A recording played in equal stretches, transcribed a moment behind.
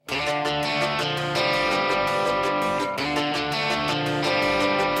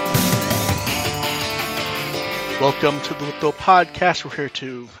Welcome to the Litho Podcast. We're here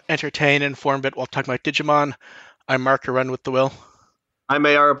to entertain and inform a bit while talking about Digimon. I'm Mark, a run with the will. I'm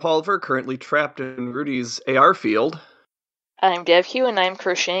AR Pulver, currently trapped in Rudy's AR field. I'm DevHugh, and I'm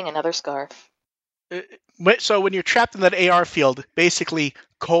crocheting another scarf. So when you're trapped in that AR field, basically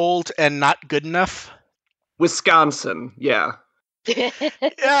cold and not good enough? Wisconsin, yeah.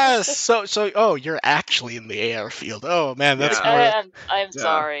 Yes. So you're actually in the AR field. Oh man, that's more. I'm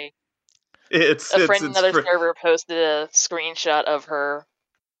sorry. A friend in another server posted a screenshot of her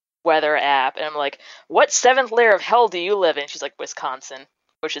weather app, and I'm like, "What 7th layer of hell do you live in?" She's like, "Wisconsin,"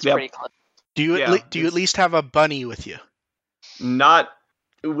 which is pretty close. Do you at least have a bunny with you? Not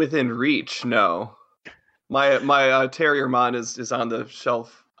within reach, no. My Terriermon is on the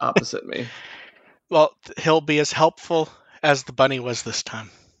shelf opposite me. Well, he'll be as helpful as the bunny was this time.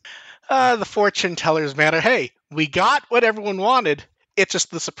 The fortune tellers matter. Hey, we got what everyone wanted. It's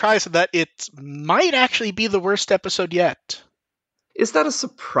just the surprise of that it might actually be the worst episode yet. Is that a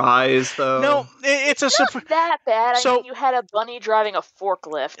surprise, though? No, it's a surprise. Not that bad. I mean, you had a bunny driving a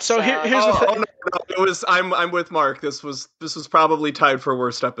forklift. So here's the thing. No, it was. I'm with Mark. This was probably tied for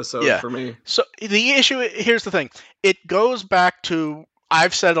worst episode for me. So the issue. Here's the thing. It goes back to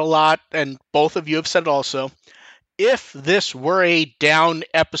I've said a lot, and both of you have said it also. If this were a down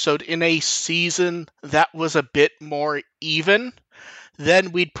episode in a season that was a bit more even,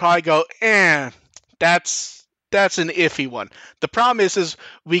 then we'd probably go, that's an iffy one. The problem is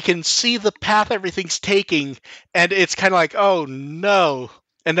we can see the path everything's taking, and it's kind of like, oh no,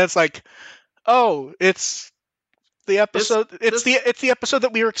 and that's like, oh, it's the episode. It's the episode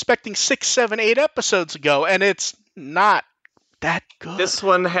that we were expecting 6, 7, 8 episodes ago, and it's not that good. This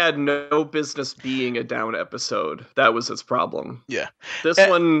one had no business being a down episode. That was its problem. Yeah.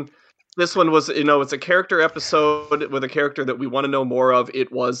 This one was, it's a character episode with a character that we want to know more of.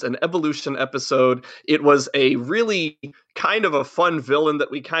 It was an evolution episode. It was a really kind of a fun villain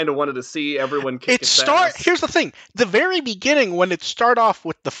that we kind of wanted to see everyone kick its ass. Here's the thing. The very beginning, when it start off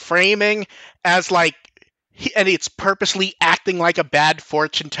with the framing as like, and it's purposely acting like a bad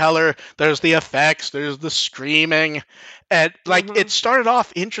fortune teller. There's the effects. There's the screaming. And it started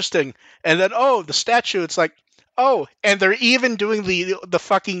off interesting. And then, the statue, it's like, and they're even doing the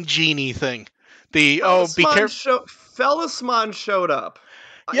fucking genie thing. Be careful. Fellismon showed up.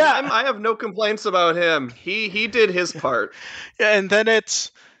 Yeah. I have no complaints about him. He did his part. And then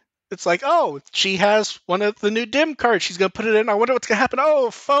it's like, she has one of the new dim cards. She's going to put it in. I wonder what's going to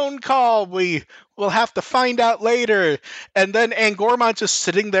happen. Phone call. We'll have to find out later. And then Angormon's just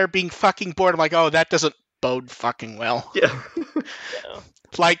sitting there being fucking bored. I'm like, that doesn't bode fucking well. Yeah.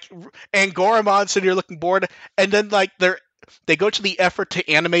 Like, Angormon's sitting here looking bored. And then, they go to the effort to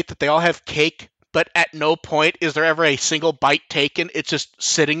animate that they all have cake, but at no point is there ever a single bite taken. It's just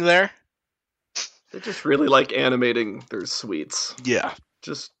sitting there. They just really like animating their sweets. Yeah.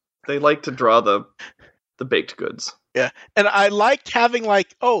 They like to draw the baked goods. Yeah, and I liked having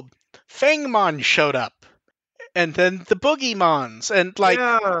Fangmon showed up, and then the Boogiemons, and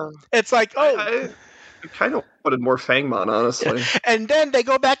it's like, I kind of wanted more Fangmon, honestly. Yeah. And then they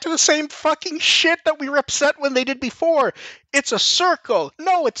go back to the same fucking shit that we were upset when they did before. It's a circle.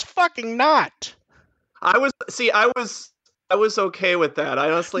 No, it's fucking not. I was okay with that.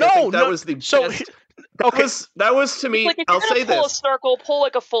 I think that was the best. Okay. That was to me. I'll say this: pull a circle, pull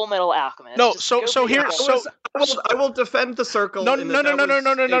like a Full Metal Alchemist. No, I will defend the circle.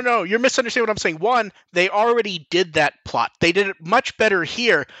 No. You're misunderstanding what I'm saying. One, they already did that plot. They did it much better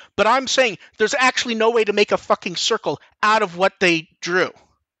here. But I'm saying there's actually no way to make a fucking circle out of what they drew.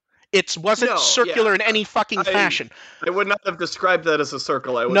 It wasn't circular in any fucking fashion. I would not have described that as a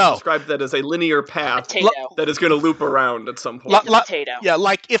circle. I would have described that as a linear path that is going to loop around at some point. Yeah,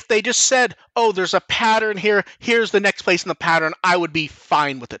 like if they just said, there's a pattern here, here's the next place in the pattern, I would be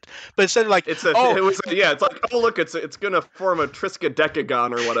fine with it. But instead of it's like, look, it's going to form a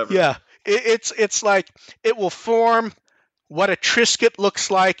triskaidekagon or whatever. Yeah, it's like it will form what a Triscuit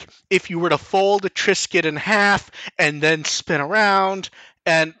looks like if you were to fold a Triscuit in half and then spin around.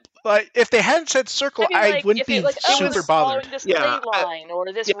 And if they hadn't said circle, I wouldn't be super bothered. This line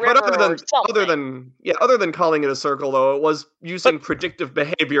or this river other than calling it a circle, though, it was using predictive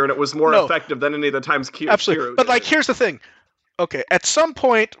behavior, and it was more effective than any of the times Q. Absolutely. But here's the thing. Okay, at some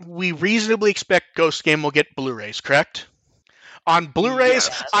point, we reasonably expect Ghost Game will get Blu-rays, correct? On Blu-rays,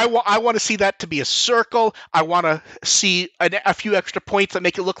 Yes. I want to see that to be a circle. I want to see a few extra points that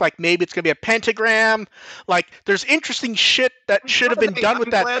make it look like maybe it's going to be a pentagram. Like, there's interesting shit that should have been done with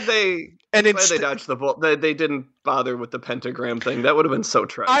I'm that. glad they dodged the bullet. They didn't bother with the pentagram thing. That would have been so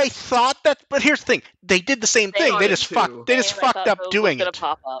trash. I thought that, but here's the thing: they did the same thing. They just fucked up doing it.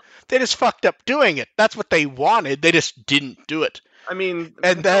 They just fucked up doing it. That's what they wanted. They just didn't do it. I mean,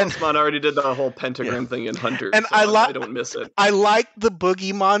 and then Fellismon already did the whole pentagram thing in Hunter, and so I don't miss it. I like the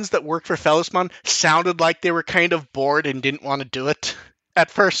Boogiemons that worked for Fellismon sounded like they were kind of bored and didn't want to do it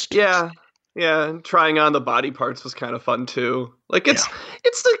at first. Yeah, and trying on the body parts was kind of fun too. Like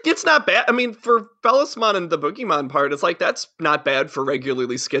it's not bad. I mean, for Fellismon and the Boogiemon part, it's like that's not bad for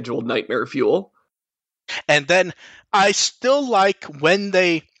regularly scheduled Nightmare Fuel. And then I still like when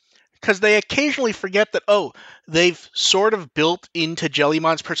because they occasionally forget that, they've sort of built into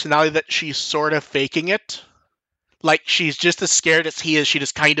Jellymon's personality that she's sort of faking it. Like, she's just as scared as he is. She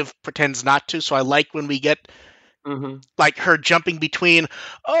just kind of pretends not to. So I like when we get, like, her jumping between,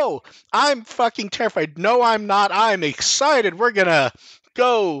 I'm fucking terrified. No, I'm not. I'm excited. We're going to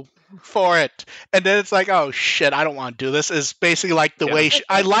go for it. And then it's like, oh, shit, I don't want to do this. Is basically like the way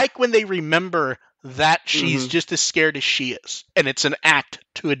I like when they remember that she's just as scared as she is. And it's an act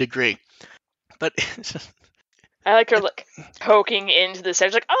to a degree. But I like her poking into the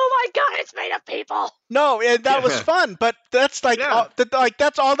set. Like, oh my god, it's made of people. No, that was fun, but that's like,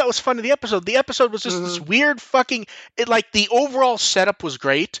 that's all that was fun in the episode. The episode was just this weird fucking. The overall setup was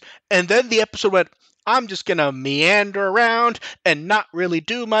great, and then the episode went, I'm just gonna meander around and not really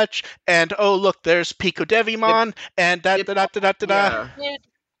do much. And look, there's Pico Devimon, and da.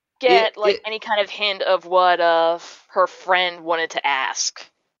 Get any kind of hint of what her friend wanted to ask.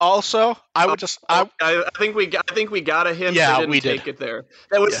 Also, I would just. I think we got a hint. Yeah, we did. Take it there.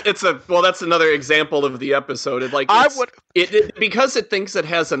 That was. Yeah. That's another example of the episode. Because it thinks it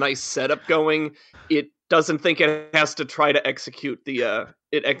has a nice setup going. It doesn't think it has to try to execute the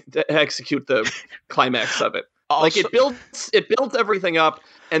climax of it. Also, it builds everything up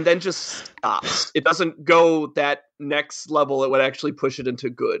and then just stops. It doesn't go that next level. It would actually push it into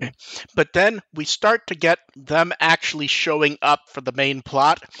good. But then we start to get them actually showing up for the main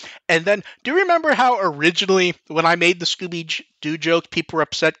plot. And then, do you remember how originally, when I made the Scooby-Doo joke, people were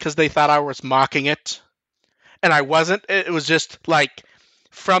upset because they thought I was mocking it? And I wasn't. It was just like,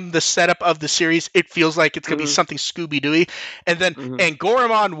 from the setup of the series, it feels like it's going to be something Scooby-Doo-y. And then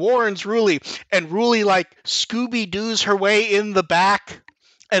Angoramon warns Ruli, and Ruli, Scooby-Doo's her way in the back.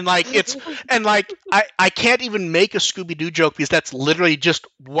 And, I can't even make a Scooby-Doo joke because that's literally just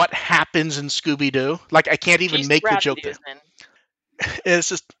what happens in Scooby-Doo. I can't even make the joke there. It's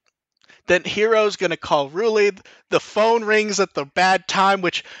just, then Hero's going to call Ruli. The phone rings at the bad time,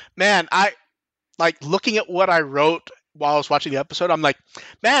 which, man, looking at what I wrote while I was watching the episode, I'm like,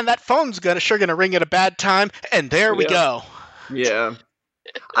 man, that phone's sure gonna ring at a bad time, and there we go. Yeah.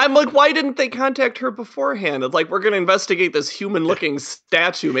 I'm like, why didn't they contact her beforehand? It's like, we're gonna investigate this human-looking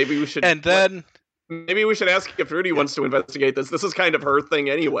statue. Maybe we should. And then maybe we should ask if Rudy wants to investigate this. This is kind of her thing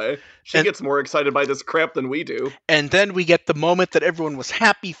anyway. She gets more excited by this crap than we do. And then we get the moment that everyone was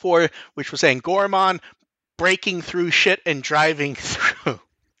happy for, which was Angoramon breaking through shit and driving through.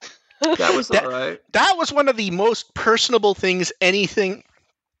 That was all right. That was one of the most personable things any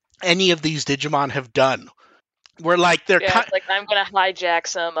of these Digimon have done. Where they're I'm gonna hijack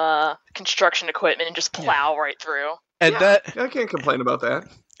some construction equipment and just plow right through. And I can't complain about that.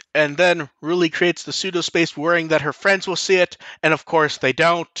 And then Ruli creates the pseudospace, worrying that her friends will see it, and of course they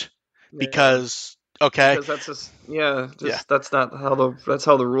don't, because because that's just that's not how that's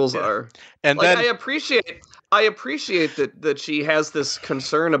how the rules are. And then I appreciate that she has this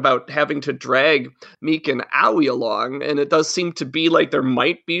concern about having to drag Meek and Aoi along, and it does seem to be like there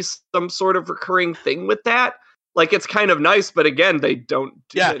might be some sort of recurring thing with that. It's kind of nice, but again, they don't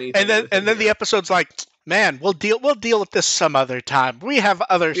do anything. And then the episode's like, man, we'll deal with this some other time. We have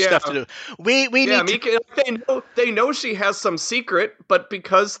other stuff to do. We need Meek, they know she has some secret, but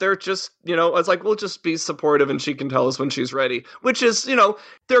because they're just, it's like, we'll just be supportive and she can tell us when she's ready. Which is,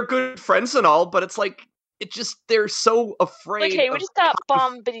 they're good friends and all, but it's like, they're so afraid. We just got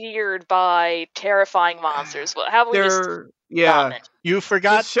bombarded by terrifying monsters. How about we just vomit? You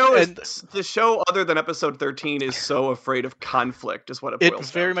forgot. The show, other than episode 13, is so afraid of conflict, is what it boils down to.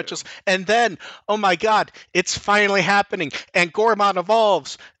 It very much is. And then, oh my god, it's finally happening. And Goramon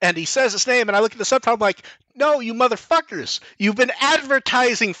evolves, and he says his name, and I look at the subtitle, I'm like, no, you motherfuckers. You've been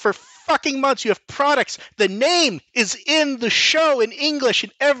advertising for fucking months. You have products. The name is in the show in English in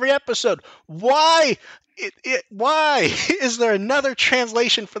every episode. Why Why is there another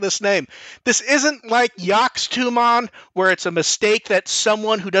translation for this name? This isn't like Yaxtumon, where it's a mistake that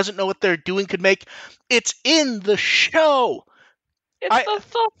someone who doesn't know what they're doing could make. It's in the show. It's the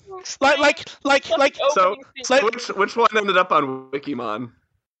fucking So which one ended up on Wikimon?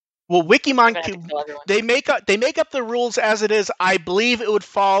 Well, Wikimon, they make up the rules as it is. I believe it would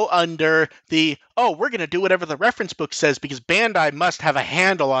fall under the, we're going to do whatever the reference book says because Bandai must have a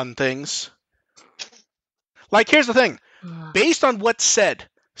handle on things. Like, here's the thing. Based on what's said,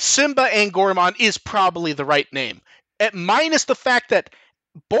 Simba Angoramon is probably the right name. Minus the fact that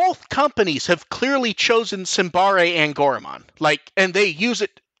both companies have clearly chosen Simbare Angoramon. And they use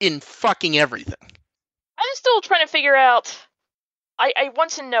it in fucking everything. I'm still trying to figure out... I want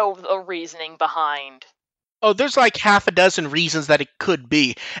to know the reasoning behind. Oh, there's like half a dozen reasons that it could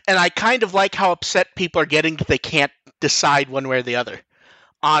be. And I kind of like how upset people are getting that they can't decide one way or the other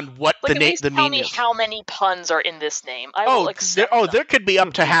on what the meaning is. Tell me how many puns are in this name. There could be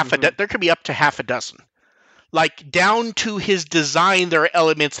up to half a dozen. Like, down to his design, there are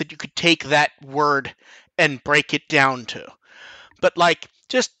elements that you could take that word and break it down to. But,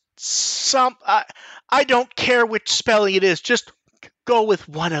 just some... I don't care which spelling it is, just go with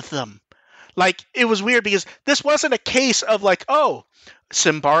one of them. It was weird because this wasn't a case of Simbare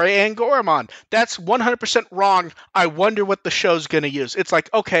Angoramon. That's 100% wrong. I wonder what the show's going to use. It's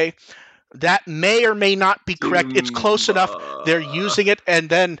okay, that may or may not be correct. It's close enough. They're using it, and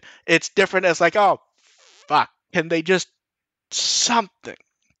then it's different as fuck. Can they just something?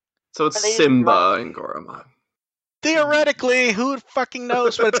 So it's Simba Angoramon. Theoretically, who fucking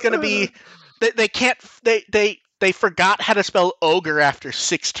knows what it's going to be? They can't. They forgot how to spell ogre after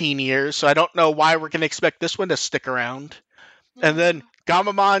 16 years, so I don't know why we're going to expect this one to stick around. And then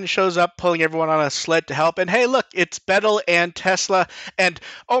Gamamon shows up pulling everyone on a sled to help, and hey, look, it's Betel and Tesla, and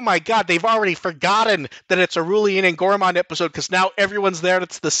oh my god, they've already forgotten that it's a Ruli and Angoramon episode, because now everyone's there, and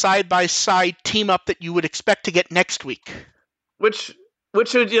it's the side-by-side team-up that you would expect to get next week. Which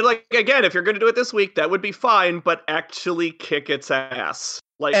would, again, if you're going to do it this week, that would be fine, but actually kick its ass.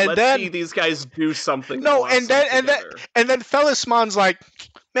 Let's see these guys do something. No, and then Fellismon's like,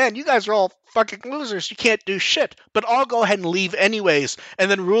 man, you guys are all fucking losers. You can't do shit. But I'll go ahead and leave anyways.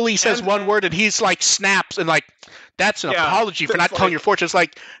 And then Ruli says one word, and he's snaps, and that's an apology for not telling your fortune. It's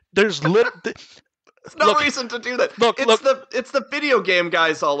there's no reason to do that. It's the video game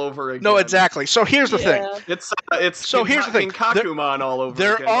guys all over again. No, exactly. So here's the thing. It's here's the thing. Kakumon all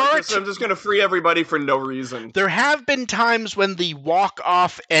over again. I'm just going to free everybody for no reason. There have been times when the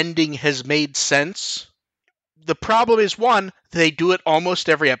walk-off ending has made sense. The problem is, one, they do it almost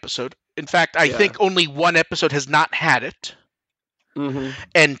every episode. In fact, I think only one episode has not had it. Mm-hmm.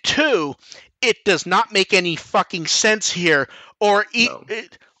 And two, it does not make any fucking sense here. Have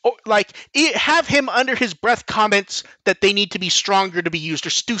him under his breath comments that they need to be stronger to be used,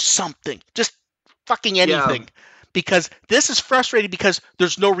 or do something. Just fucking anything. Yeah. Because this is frustrating because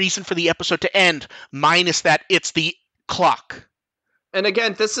there's no reason for the episode to end, minus that it's the clock. And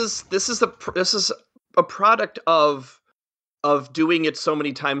again, this is a product of doing it so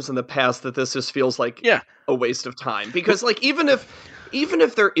many times in the past that this just feels like a waste of time. Because even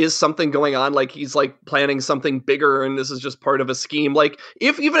if there is something going on, he's planning something bigger and this is just part of a scheme,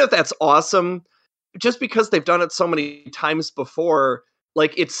 even if that's awesome, just because they've done it so many times before,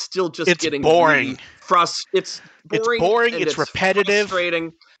 it's still just getting boring. It's boring. It's repetitive,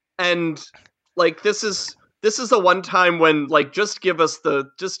 frustrating, and this is the one time when just give us the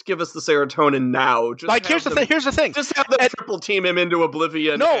serotonin now. Here's the thing. Just have them triple team him into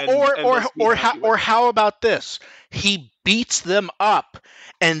oblivion. No, or how about this? He beats them up,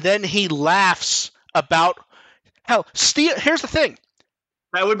 and then he laughs about hell. Here's the thing.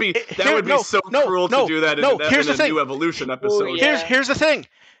 That would be so cruel to do that in a New Evolution episode. Ooh, yeah. Here's the thing.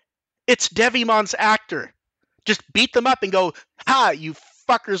 It's Devimon's actor. Just beat them up and go, you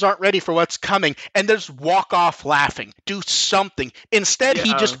fuckers aren't ready for what's coming, and just walk off laughing. Do something. Instead,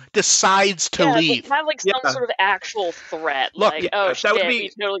 he just decides to leave. Kind of some sort of actual threat. Look, he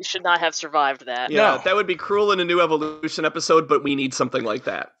totally should not have survived that. Yeah, that would be cruel in a New Evolution episode, but we need something like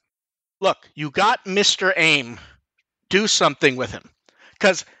that. Look, you got Mr. AIM. Do something with him.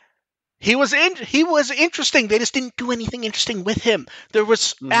 Because he was interesting. They just didn't do anything interesting with him. There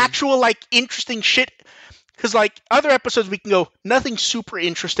was actual, interesting shit. Because, other episodes, we can go, nothing super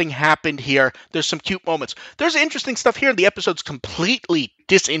interesting happened here. There's some cute moments. There's interesting stuff here, and the episode's completely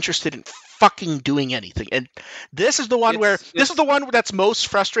disinterested in fucking doing anything. And this is the one that's most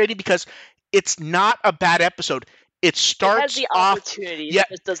frustrating because it's not a bad episode. It starts it has the opportunity.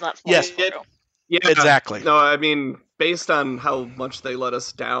 It does not follow through. Yeah, exactly. No, I mean, based on how much they let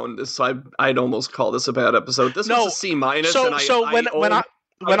us down, I'd almost call this a bad episode. This was a C minus, and I'd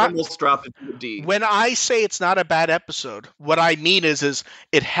almost drop it to a D. When I say it's not a bad episode, what I mean is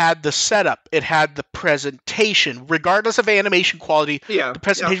it had the setup, it had the presentation, regardless of animation quality. Yeah, the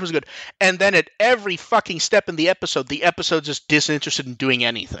presentation was good, and then at every fucking step in the episode's just disinterested in doing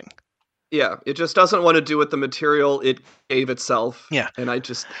anything. Yeah, it just doesn't want to do with the material it gave itself. Yeah, and I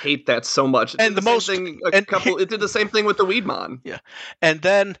just hate that so much. It did the same thing with the Weedmon. Yeah, and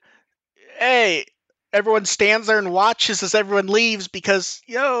then, hey, everyone stands there and watches as everyone leaves because,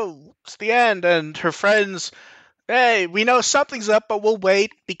 it's the end, and her friends, hey, we know something's up, but we'll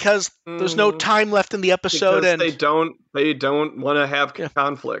wait because there's no time left in the episode, because and they don't want to have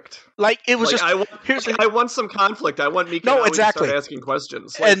conflict. Like it was just I want some conflict. I want Mika to start asking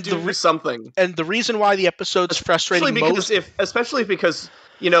questions. Like, and do something. And the reason why the episode's frustrating especially because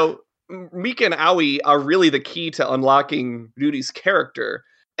Mika and Aoi are really the key to unlocking Rudy's character,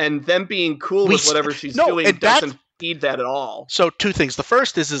 and them being cool with whatever she's doing doesn't feed that at all. So two things. The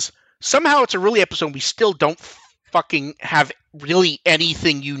first is somehow it's a really episode we still don't fucking have really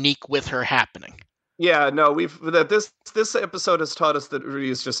anything unique with her happening. Yeah, no, this episode has taught us that Rudy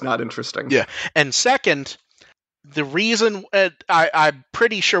is just not interesting. Yeah, and second, the reason I'm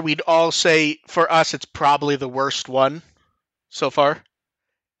pretty sure we'd all say for us it's probably the worst one so far.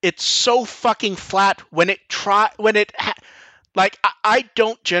 It's so fucking flat I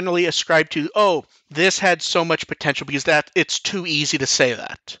don't generally ascribe to this had so much potential because it's too easy to say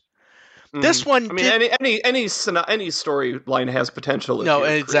that. This one, any storyline has potential. No,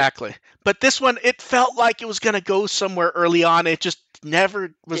 exactly. But this one, it felt like it was going to go somewhere early on. It just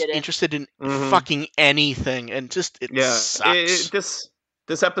never was interested in fucking anything, and just sucks.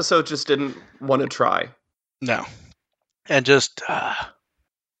 This episode just didn't want to try. No, and just I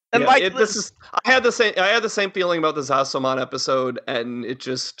had the same feeling about the Zasomon episode, and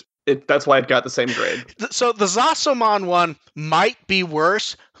that's why it got the same grade. So the Zasomon one might be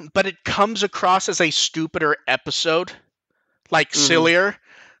worse, but it comes across as a stupider episode, sillier.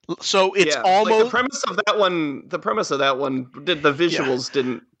 So it's almost the premise of that one. The visuals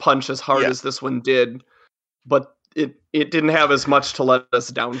didn't punch as hard as this one did, but it didn't have as much to let us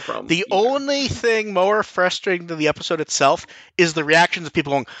down from. The only thing more frustrating than the episode itself is the reactions of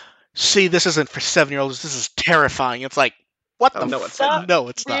people going, "See, this isn't for 7-year-olds. This is terrifying." It's like, what the fuck? No,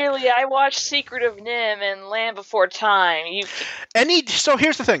 it's not. Really, I watched Secret of Nim and Land Before Time. So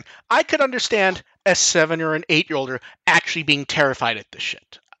here's the thing. I could understand a 7 or an 8-year-old actually being terrified at this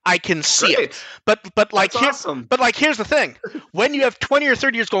shit. I can see it. But awesome. But here's the thing. When you have 20 or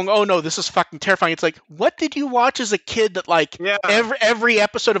 30 years going, "Oh no, this is fucking terrifying." It's like, what did you watch as a kid that every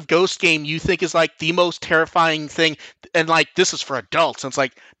episode of Ghost Game you think is like the most terrifying thing, and this is for adults? And it's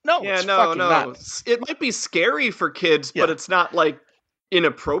like, no, not. It might be scary for kids, but it's not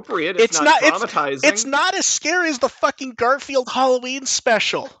inappropriate. It's not traumatizing. It's not as scary as the fucking Garfield Halloween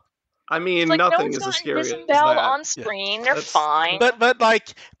special. I mean, nothing is as scary as that. On screen, they're fine. But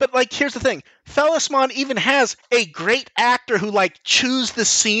here's the thing: Fellismon even has a great actor who chews the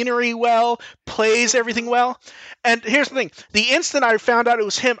scenery well, plays everything well. And here's the thing: the instant I found out it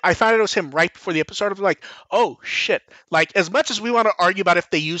was him, right before the episode. I was like, oh shit! As much as we want to argue about if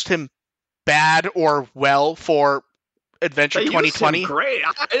they used him bad or well for Adventure 2020, great.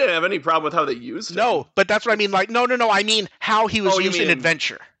 I didn't have any problem with how they used him. No, but that's what I mean. No. I mean how he was used in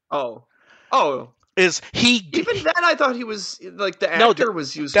Adventure. Oh. Is he even then? I thought he was the actor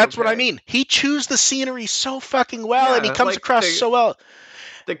was used. That's what I mean. He chews the scenery so fucking well, and he comes across so well.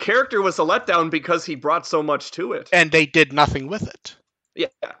 The character was a letdown because he brought so much to it, and they did nothing with it. Yeah,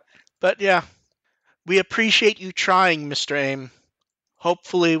 but we appreciate you trying, Mr. Aim.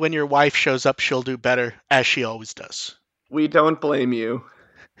 Hopefully, when your wife shows up, she'll do better, as she always does. We don't blame you.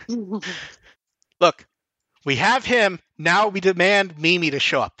 Look. We have him, now we demand Mimi to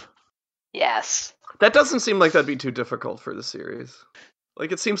show up. Yes. That doesn't seem like that'd be too difficult for the series.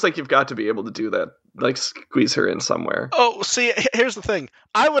 It seems like you've got to be able to do that. Squeeze her in somewhere. Oh, see, here's the thing.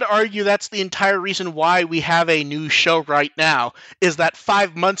 I would argue that's the entire reason why we have a new show right now, is that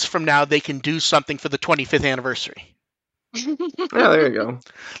 5 months from now they can do something for the 25th anniversary. Yeah, there you go.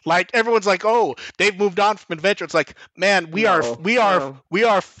 Everyone's like, oh, they've moved on from Adventure. It's like, man, we are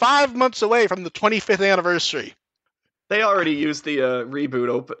 5 months away from the 25th anniversary. They already used the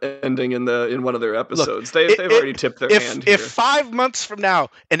reboot ending in one of their episodes. They've already tipped their hand here. If 5 months from now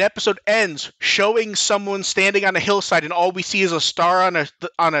an episode ends showing someone standing on a hillside and all we see is a star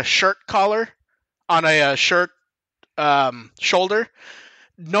on a shirt collar, on a shirt shoulder,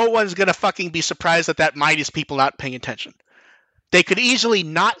 no one's gonna fucking be surprised that minus people not paying attention. They could easily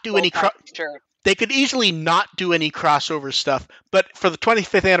not do any. they could easily not do any crossover stuff, but for the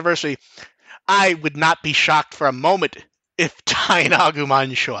 25th anniversary, I would not be shocked for a moment if Tai and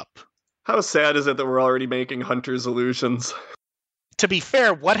Agumon show up. How sad is it that we're already making Hunter's illusions? To be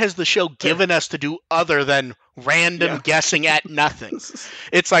fair, what has the show given us to do other than random guessing at nothing?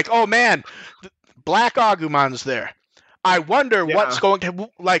 It's like, oh man, Black Agumon's there. I wonder what's going to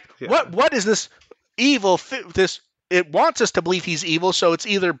what is this evil? It wants us to believe he's evil, so it's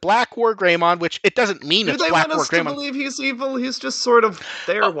either Black War Greymon, which it doesn't mean it's Black War Greymon. Do they want us to believe he's evil? He's just sort of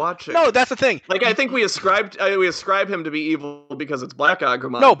there watching. No, that's the thing. Like, I think we ascribe him to be evil because it's Black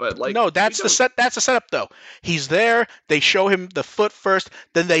Agumon. That's the setup though. He's there. They show him the foot first,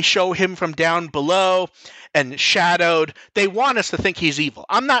 then they show him from down below and shadowed. They want us to think he's evil.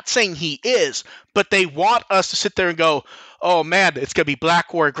 I'm not saying he is, but they want us to sit there and go, oh man, it's going to be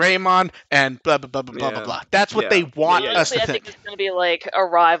Black War Greymon and blah, blah, blah, blah, blah, blah. That's what they want us to think. I think it's going to be like a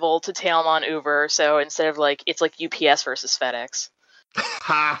rival to Tailmon Uber, so instead of it's like UPS versus FedEx.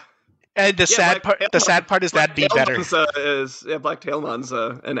 Ha! And the sad part is that'd be better. Black Tailmon's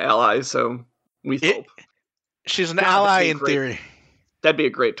an ally, so we hope. She's an ally in theory. That'd be a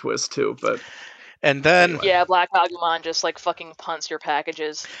great twist too, but... And then Black Agumon just fucking punts your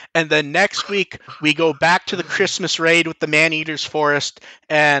packages. And then next week we go back to the Christmas raid with the Maneater's Forest,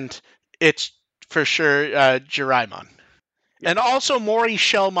 and it's for sure Jiraimon. And also Mori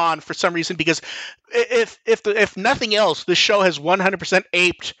Shellmon for some reason, because if nothing else, this show has 100%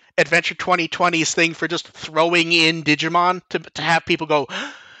 aped Adventure 2020's thing for just throwing in Digimon to have people go,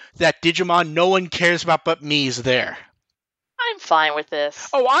 that Digimon no one cares about but me is there. I'm fine with this.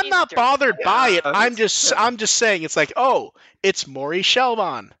 Oh, I'm not bothered by it. I'm just saying it's like, oh, it's Mori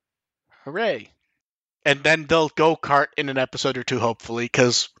Shellmon. Hooray. And then they'll go kart in an episode or two, hopefully,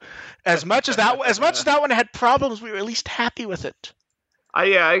 because as much as that one had problems, we were at least happy with it.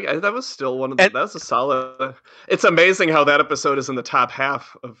 That was still one of the. That's a solid. It's amazing how that episode is in the top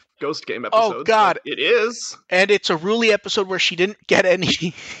half of Ghost Game episodes. Oh God, it is. And it's a Ruli episode where she didn't get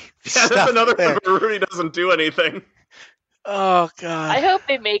any. That's another one where Ruli doesn't do anything. Oh God! I hope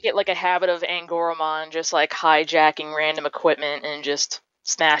they make it like a habit of Angoramon just hijacking random equipment and just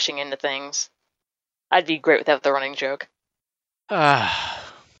smashing into things. I'd be great without the running joke.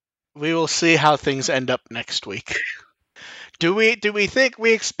 We will see how things end up next week. Do we think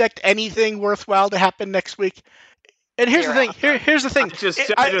we expect anything worthwhile to happen next week? And here's the thing. Here's the thing.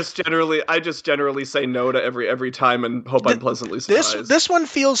 I just generally say no to every time and hope I'm pleasantly surprised. This one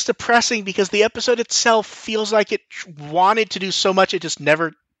feels depressing because the episode itself feels like it wanted to do so much, it just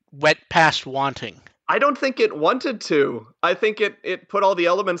never went past wanting. I don't think it wanted to. I think it put all the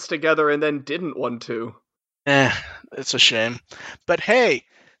elements together and then didn't want to. It's a shame. But hey,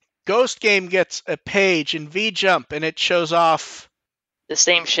 Ghost Game gets a page in V-Jump and it shows off the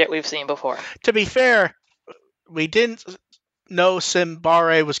same shit we've seen before. To be fair, we didn't know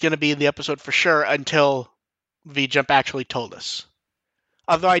Simbare was going to be in the episode for sure until V-Jump actually told us.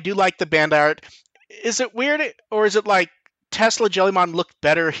 Although I do like the band art. Is it weird, or is it like Tesla Jellymon looked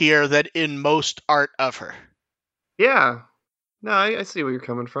better here than in most art of her? Yeah. No, I see where you're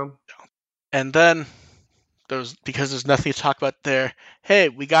coming from. And then, because there's nothing to talk about there, hey,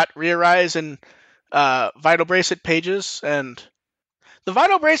 we got Rearise and Vital Bracelet pages, and the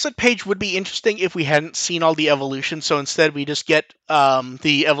Vital Bracelet page would be interesting if we hadn't seen all the evolution, so instead we just get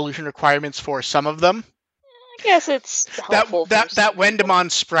the evolution requirements for some of them. I guess it's helpful. That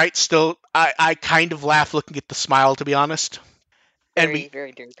Wendemon sprite still, I kind of laugh looking at the smile, to be honest. Very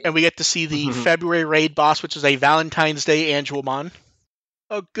derpy. And we get to see the February raid boss, which is a Valentine's Day Angelmon.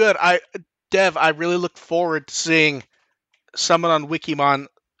 Oh, good. Dev, I really look forward to seeing someone on Wikimon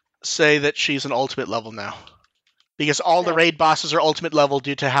say that she's an ultimate level now. Because all the raid bosses are ultimate level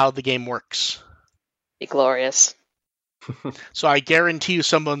due to how the game works. Be glorious. So I guarantee you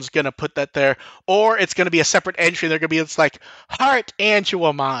someone's going to put that there. Or it's going to be a separate entry. They're going to be, it's like, Heart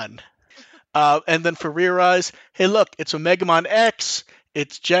Angelmon. And then for Rearise, hey look, it's Omegamon X,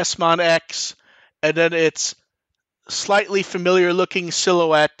 it's Jessmon X, and then it's slightly familiar looking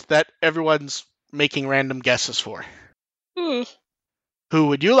silhouette that everyone's making random guesses for. Who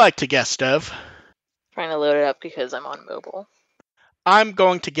would you like to guess, Dev? Trying to load it up because I'm on mobile. I'm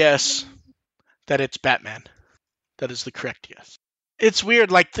going to guess that it's Batman. That is the correct guess. It's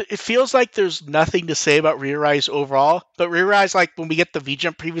weird, it feels like there's nothing to say about Rearise overall, but Rearise, when we get the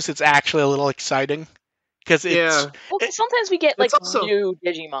V-Jump previews, it's actually a little exciting. Because sometimes we get, new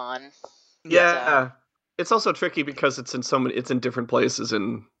Digimon. Yeah. So. It's also tricky because it's in different places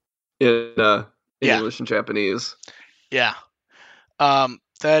in English and Japanese. Yeah.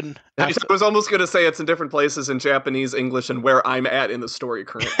 Then I was almost going to say it's in different places in Japanese, English, and where I'm at in the story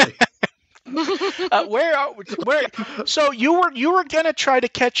currently. Where? So you were gonna try to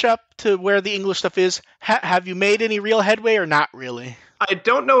catch up to where the English stuff is. Have you made any real headway or not really? I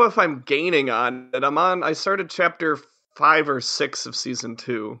don't know if I'm gaining on it. I started chapter 5 or 6 of season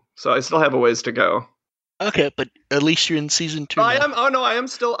 2, so I still have a ways to go. Okay, but at least you're in season 2 now. I am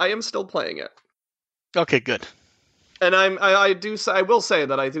still playing it. Okay, good. And I will say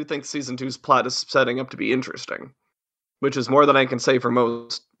that I do think season 2's plot is setting up to be interesting, which is more than I can say for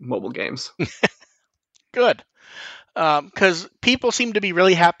most mobile games. Good. Because people seem to be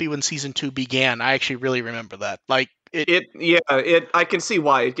really happy when season 2 began. I actually really remember that. Like I can see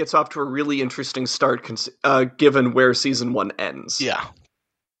why it gets off to a really interesting start, given where season 1 ends. Yeah.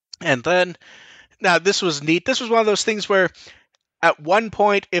 And then, now this was neat. This was one of those things where, at one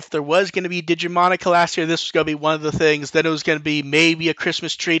point, if there was going to be Digimonica last year, this was going to be one of the things. Then it was going to be maybe a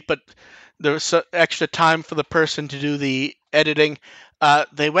Christmas treat, but there was extra time for the person to do the editing.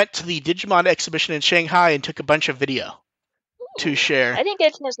 They went to the Digimon exhibition in Shanghai and took a bunch of video to share. I didn't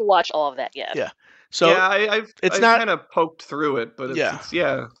get a chance to watch all of that yet. Yeah. So yeah, I've kind of poked through it, but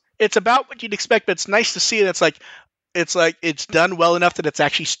it's about what you'd expect, but it's nice to see that it's done well enough that it's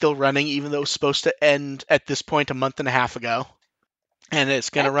actually still running, even though it was supposed to end at this point a month and a half ago. And it's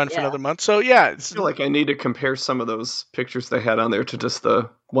going to run for another month. So, yeah. I feel like I need to compare some of those pictures they had on there to just the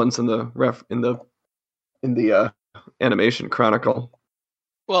ones in the animation chronicle.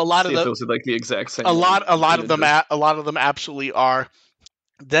 Well, a lot of those are like the exact same. A lot of them absolutely are.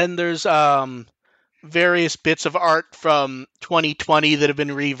 Then there's various bits of art from 2020 that have been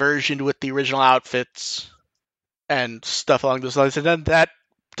reversioned with the original outfits and stuff along those lines. And then that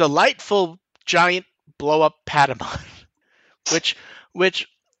delightful giant blow up Patamon, which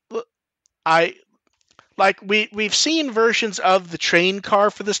I like. We've seen versions of the train car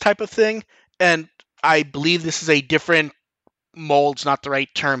for this type of thing, and I believe this is a different mold's not the right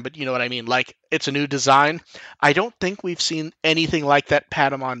term, but you know what I mean. Like, it's a new design. I don't think we've seen anything like that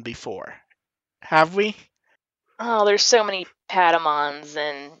Patamon before. Have we? Oh, there's so many Patamons,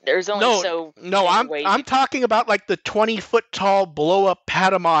 and there's only I'm talking about like the 20-foot tall blow up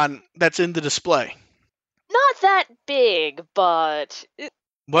Patamon that's in the display. Not that big, but it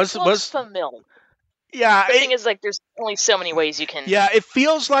was familiar. Yeah, the thing is, like, there's only so many ways you can. Yeah, it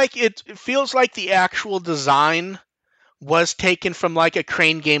feels like the actual design was taken from like a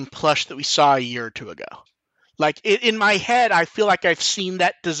Crane Game plush that we saw a year or two ago. Like, in my head, I feel like I've seen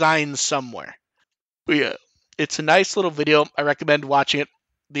that design somewhere. But yeah, it's a nice little video. I recommend watching it.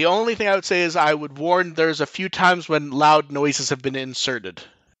 The only thing I would say is I would warn there's a few times when loud noises have been inserted.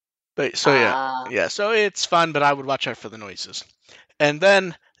 But so it's fun, but I would watch out for the noises. And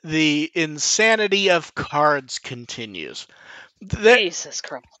then the insanity of cards continues. Jesus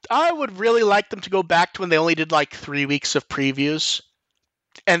Christ. I would really like them to go back to when they only did like 3 weeks of previews,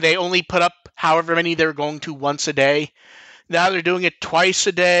 and they only put up however many they were going to once a day. Now they're doing it twice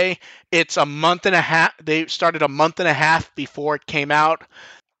a day. It's a month and a half. They started a month and a half before it came out.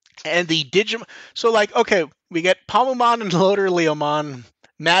 And the Digimon... So, like, okay, we get Palmamon and Loturleomon,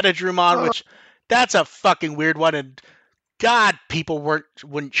 Matadrumon, which... That's a fucking weird one, and God, people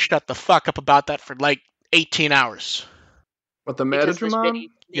wouldn't shut the fuck up about that for, like, 18 hours. What, the Matadrumon?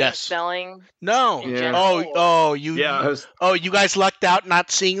 Yes. Spelling? No. Yeah. You guys lucked out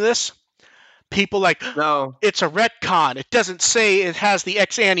not seeing this? People no. It's a retcon. It doesn't say it has the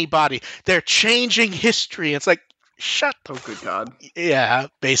X antibody. They're changing history. It's like, shut the good God. Yeah,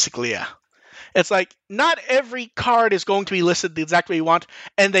 basically, yeah. It's like, not every card is going to be listed the exact way you want,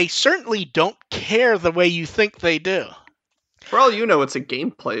 and they certainly don't care the way you think they do. For all you know, it's a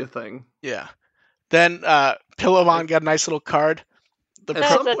gameplay thing. Yeah. Then Pillowmon got a nice little card. At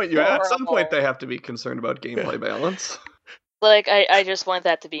some point, they have to be concerned about gameplay balance. Like, I just want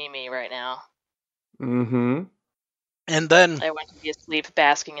that to be me right now. Mm-hmm. And then... I want to be asleep,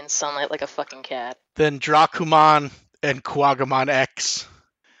 basking in sunlight like a fucking cat. Then Dracumon and Kuwagamon X.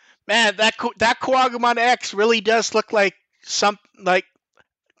 Man, that Kuwagamon X really does look like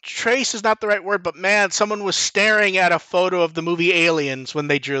trace is not the right word, but man, someone was staring at a photo of the movie Aliens when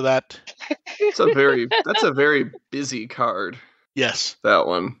they drew that. That's a very busy card. Yes. That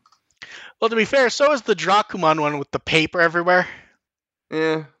one. Well, to be fair, so is the Dracumon one with the paper everywhere.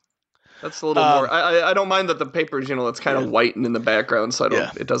 Yeah. That's a little more... I don't mind that the paper is, it's kind of white and in the background, so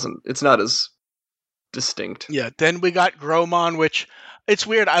it's not as distinct. Yeah, then we got Gromon, which... It's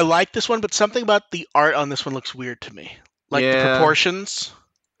weird. I like this one, but something about the art on this one looks weird to me. Like the proportions.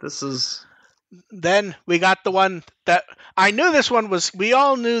 Then we got the one that... We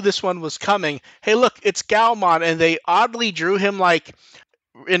all knew this one was coming. Hey, look, it's Galmon, and they oddly drew him, like,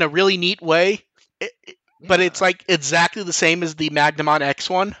 in a really neat way. But it's, like, exactly the same as the Magnamon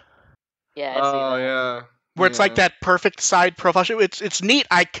X one. Yeah, I see Oh that. yeah. where it's like that perfect side profile. It's neat.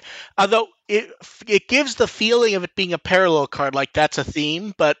 Although it gives the feeling of it being a parallel card, like that's a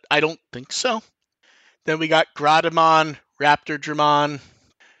theme, but I don't think so. Then we got Gradamon, Raptor Dramon.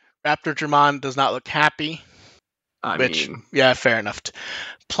 Raptor Dramon does not look happy. I Which, mean, yeah, fair enough.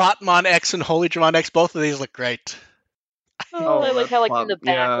 Plotmon X and Holy Dramon X, both of these look great. Oh, I like how, like, in the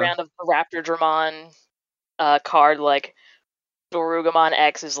background of the Raptor Dramon card, like, Dorugamon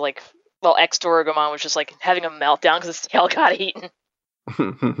X is like, well, X Dorugamon was just like having a meltdown because his tail got eaten.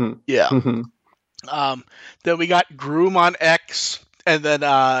 Yeah. Then we got Groomon X, and then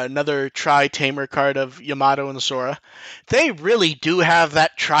another Tri-Tamer card of Yamato and Sora. They really do have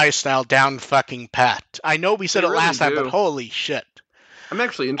that Tri-style down fucking pat. I know we said They it last time, really but do. holy shit. I'm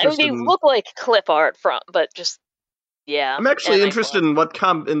actually I mean, interested. they look like clip art but just, yeah. I'm actually and interested in what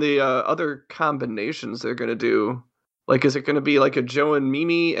in the other combinations they're gonna do. Like, is it gonna be like a Joe and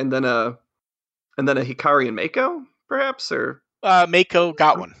Mimi, and then a Hikari and Mako, perhaps? Or Mako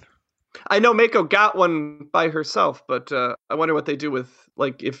got one. I know Mako got one by herself, but I wonder what they do with,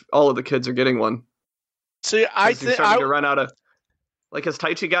 like, if all of the kids are getting one. See, I He's think starting to run out of. Like, has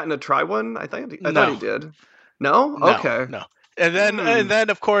Taichi gotten to try one? I thought he did. No? Okay. No. And then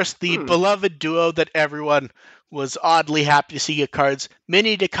of course the beloved duo that everyone was oddly happy to see get cards: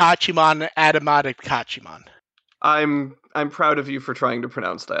 Mini Dekachimon and Adamata Dekachimon. I'm proud of you for trying to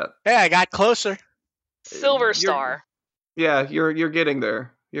pronounce that. Hey, I got closer. Silver Star. Yeah, you're getting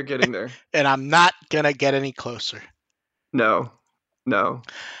there. You're getting there. And I'm not gonna get any closer. No.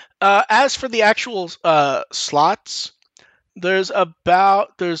 As for the actual slots, see,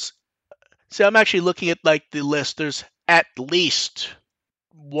 I'm actually looking at like the list. There's at least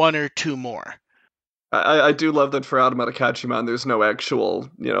one or two more. I do love that for Automata Kachimon there's no actual,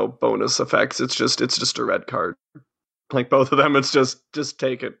 bonus effects. It's just a red card. Like both of them, it's just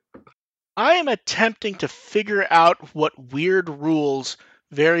take it. I am attempting to figure out what weird rules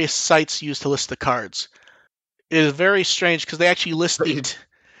various sites use to list the cards. It is very strange because they actually list the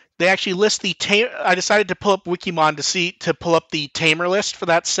I decided to pull up Wikimon to pull up the Tamer list for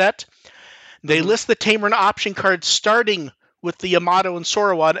that set. They list the Tamer and option cards starting with the Yamato and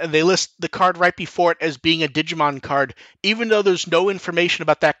Sora one, and they list the card right before it as being a Digimon card, even though there's no information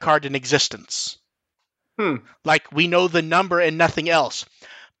about that card in existence. Like, we know the number and nothing else.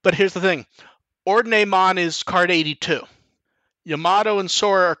 But here's the thing. Ordinaemon is card 82. Yamato and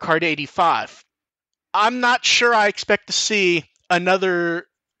Sora are card 85. I'm not sure I expect to see another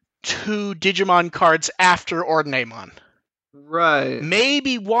 2 Digimon cards after Ordinaemon. Right.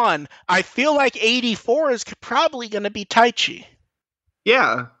 Maybe one. I feel like 84 is probably going to be Taichi.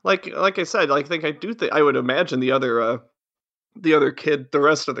 Yeah, like I said, I think I would imagine the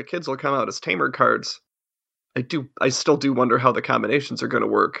rest of the kids will come out as Tamer cards. I still do wonder how the combinations are going to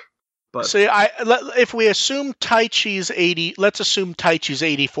work. But see, if we assume Taichi's 80, let's assume Taichi's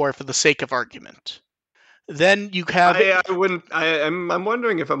 84 for the sake of argument. Then you have. I'm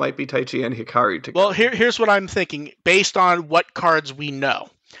wondering if it might be Taichi and Hikari together. Well, here's what I'm thinking based on what cards we know.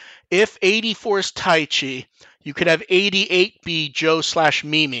 If 84 is Taichi, you could have 88 be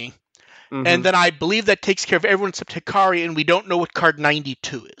Joe/Mimi, and then I believe that takes care of everyone except Hikari, and we don't know what card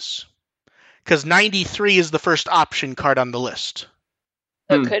 92 is. Because 93 is the first option card on the list.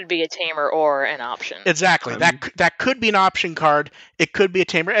 So it could be a Tamer or an option. Exactly. That could be an option card. It could be a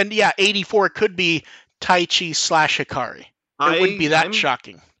Tamer. And yeah, 84 could be Taichi/Hikari. It wouldn't be that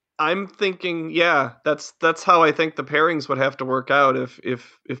shocking. I'm thinking, yeah, that's how I think the pairings would have to work out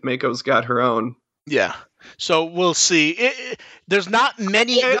if Mako's got her own. Yeah. So we'll see. There's not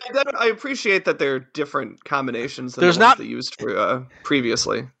many. I appreciate that they're different combinations than the ones they used for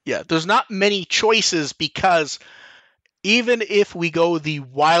previously. Yeah, there's not many choices because even if we go the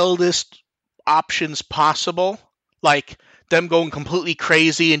wildest options possible, like them going completely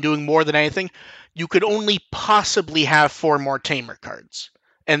crazy and doing more than anything, you could only possibly have 4 more Tamer cards.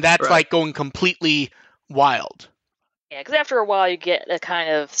 And that's like going completely wild. Yeah, because after a while you get a kind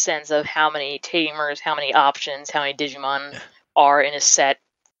of sense of how many Tamers, how many options, how many Digimon are in a set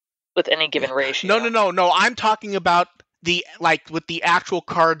with any given ratio. No. I'm talking about with the actual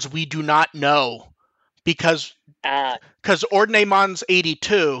cards we do not know. Because Ordinaemon's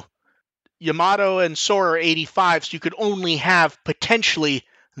 82, Yamato and Sora are 85, so you could only have potentially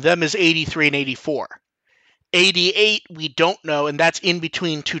them as 83 and 84. 88 we don't know, and that's in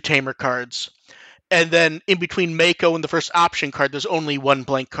between 2 Tamer cards. And then in between Mako and the first option card, there's only 1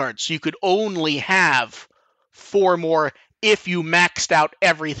 blank card. So you could only have 4 more if you maxed out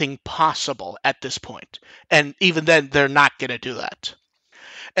everything possible at this point. And even then, they're not going to do that.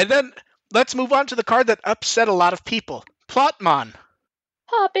 And then let's move on to the card that upset a lot of people. Plotmon.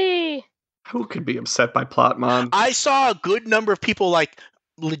 Poppy! Who could be upset by Plotmon? I saw a good number of people like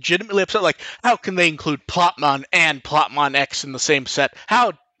legitimately upset, like, how can they include Plotmon and Plotmon X in the same set?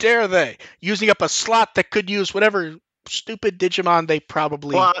 How dare they? Using up a slot that could use whatever stupid Digimon they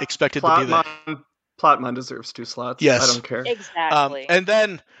probably expected to be there. Plotmon deserves 2 slots. Yes. I don't care. Exactly. And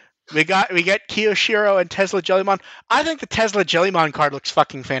then we get Kiyoshiro and Tesla Jellymon. I think the Tesla Jellymon card looks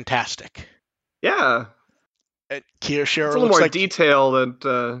fucking fantastic. Yeah. Kiyoshiro it's a little looks more like detail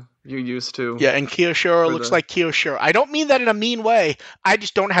than you're used to. Yeah, and Kiyoshiro looks like Kiyoshiro. I don't mean that in a mean way. I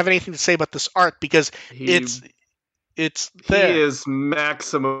just don't have anything to say about this art because it's there. He is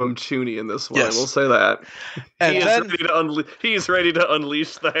maximum Chuny in this one. Yes. We'll say that. And he's ready to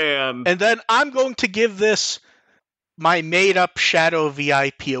unleash the hand. And then I'm going to give this my made-up Shadow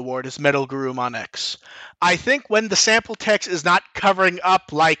VIP award as Metal Garurumon X. I think when the sample text is not covering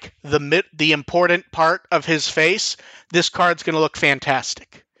up like the important part of his face, this card's going to look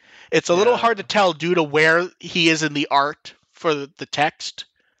fantastic. It's a little hard to tell due to where he is in the art for the text.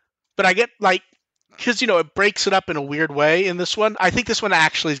 But I get, like, because, it breaks it up in a weird way in this one. I think this one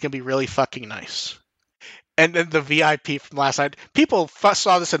actually is going to be really fucking nice. And then the VIP from last night. People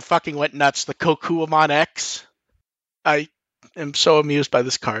saw this and fucking went nuts. The Kokuamon X. I am so amused by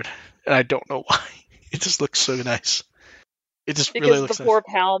this card. And I don't know why. It just looks so nice. It just because really looks the nice. poor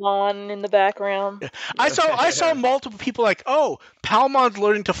Palmon in the background. Yeah. I saw multiple people like, oh, Palmon's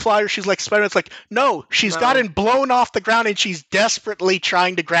learning to fly, or she's like Spider-Man. It's like, no, she's gotten blown off the ground and she's desperately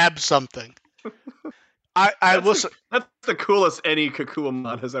trying to grab something. That's the coolest any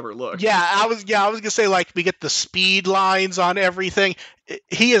Kokuamon has ever looked. Yeah, I was gonna say, like, we get the speed lines on everything.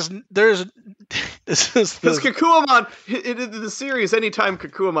 Because Kokuamon in the series, anytime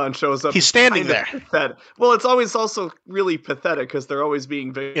Kokuamon shows up, he's standing there. Pathetic. Well, it's always also really pathetic because they're always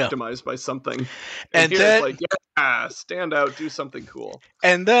being victimized by something. And then, it's like, stand out, do something cool.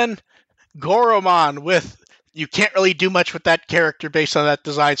 And then Goromon with. You can't really do much with that character based on that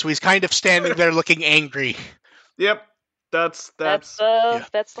design, so he's kind of standing there looking angry. Yep, that's the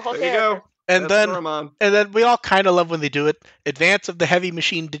whole there character. You go. And then we all kind of love when they do it. Advance of the Heavy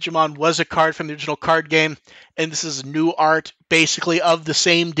Machine Digimon was a card from the original card game, and this is new art, basically of the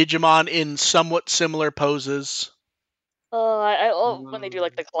same Digimon in somewhat similar poses. I love when they do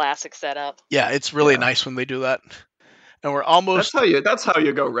like the classic setup. Yeah, it's really nice when they do that. And we're almost that's how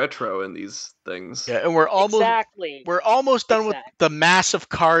you go retro in these things. Yeah, and we're almost done with the massive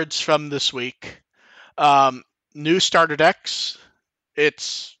cards from this week. New starter decks.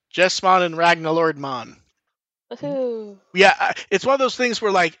 It's Jesmon and Ragnalordmon. Woohoo. Yeah, it's one of those things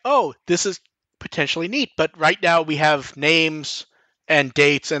where like, oh, this is potentially neat, but right now we have names and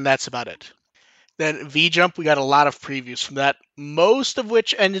dates and that's about it. Then V-Jump, we got a lot of previews from that, most of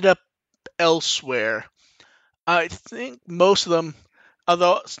which ended up elsewhere. I think most of them,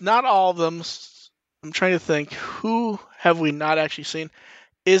 although it's not all of them, I'm trying to think, who have we not actually seen?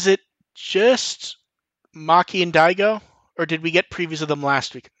 Is it just Maki and Daigo? Or did we get previews of them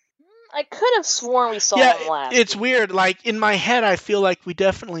last week? I could have sworn we saw them last it's week. Weird. Like, in my head, I feel like we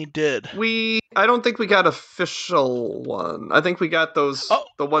definitely did. I don't think we got official one. I think we got the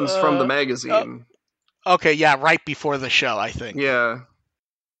ones from the magazine. Okay, yeah, right before the show, I think. Yeah.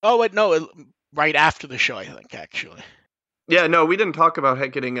 Oh, wait, no, right after the show, I think, actually. Yeah, no, we didn't talk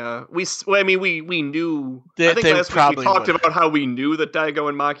about getting we knew. I think last week we talked about how we knew that Daigo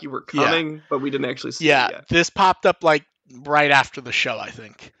and Maki were coming, but we didn't actually see it yet. This popped up like right after the show, I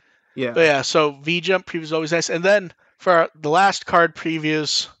think. Yeah. But yeah, so V-Jump preview is always nice. And then for the last card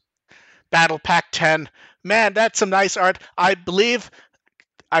previews, Battle Pack 10. Man, that's some nice art. I believe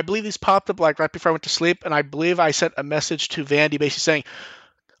these popped up like right before I went to sleep, and I believe I sent a message to Vandy basically saying,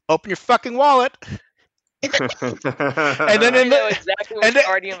 open your fucking wallet. And then I know exactly what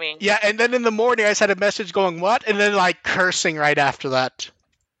card you mean. Yeah, and then in the morning I sent a message going, what? And then like cursing right after that.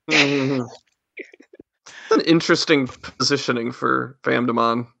 An interesting positioning for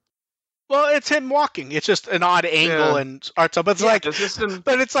Famdemon. Well, it's him walking. It's just an odd angle and art stuff. But it's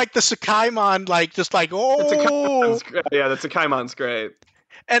but it's like the Sakaimon, like just like the Sakaimon's great.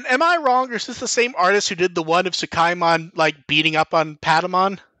 And am I wrong, or is this the same artist who did the one of Sakaimon like beating up on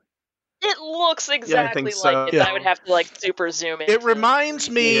Patamon? It looks exactly like it. I would have to like super zoom in. It reminds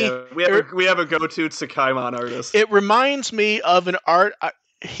me. Yeah, we have a go-to Sakaimon artist. It reminds me of an art.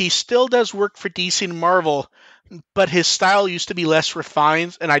 He still does work for DC and Marvel, but his style used to be less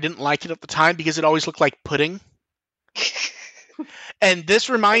refined, and I didn't like it at the time because it always looked like pudding. And this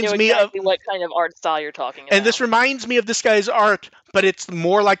reminds me of what kind of art style you're talking about. And this reminds me of this guy's art, but it's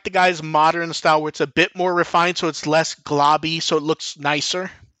more like the guy's modern style, where it's a bit more refined, so it's less globby, so it looks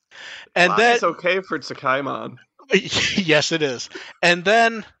nicer. And that's okay for Sakaimon. Yes, it is. And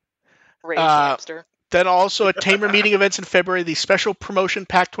then Rage Hamster. Then also at Tamer meeting events in February, the special promotion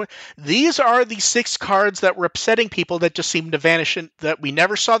Pack 20. These are the 6 cards that were upsetting people that just seemed to vanish, and that we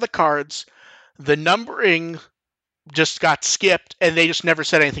never saw the cards. The numbering just got skipped, and they just never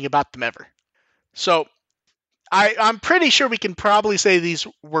said anything about them ever. So I'm pretty sure we can probably say these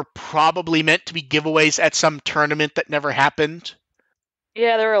were probably meant to be giveaways at some tournament that never happened.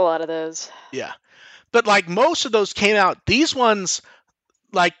 Yeah, there were a lot of those. Yeah. But like most of those came out, these ones,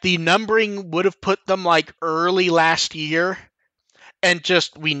 like the numbering would have put them like early last year, and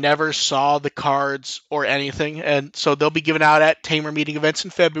just we never saw the cards or anything, and so they'll be given out at Tamer meeting events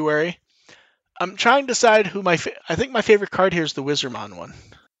in February. I'm trying to decide who I think my favorite card here is the Wizardmon one.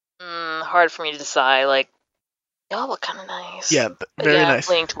 Hard for me to decide. Like, y'all look kind of nice. Yeah, very nice.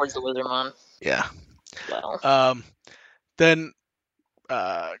 Leaning towards the Wizardmon. Yeah. Well. Then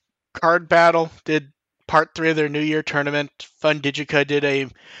Card Battle did Part 3 of their New Year tournament. Fun Digica did a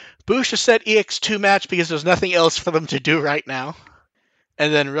Booster Set EX2 match because there's nothing else for them to do right now.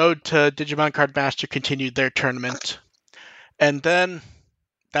 And then Road to Digimon Card Master continued their tournament. And then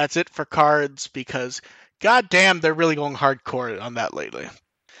that's it for cards because, goddamn, they're really going hardcore on that lately.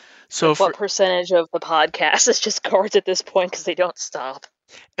 So what percentage of the podcast is just cards at this point because they don't stop?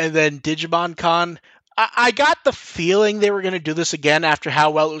 And then Digimon Con. I got the feeling they were going to do this again after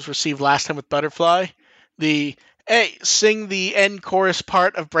how well it was received last time with Butterfly. Sing the end chorus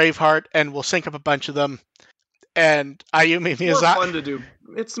part of Braveheart, and we'll sync up a bunch of them. And Ayumi Miyazaki.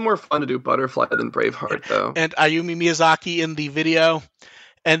 It's more fun to do Butterfly than Braveheart, though. And Ayumi Miyazaki in the video.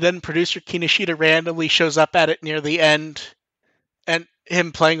 And then producer Kinoshita randomly shows up at it near the end. And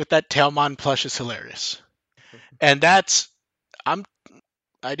him playing with that Tailmon plush is hilarious. And that's...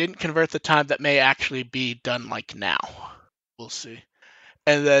 I didn't convert the time. That may actually be done like now. We'll see.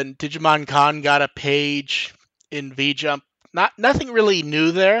 And then Digimon Con got a page in V-Jump. Nothing really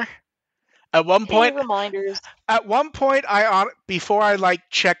new there. At one point, reminders. At one point, before I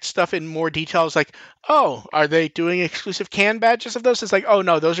checked stuff in more detail, I was like, "Oh, are they doing exclusive can badges of those?" It's like, "Oh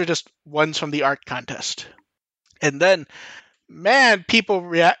no, those are just ones from the art contest." And then, man, people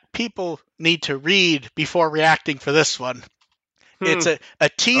need to read before reacting for this one. It's a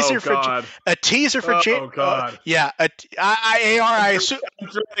teaser for Oh God! I assume.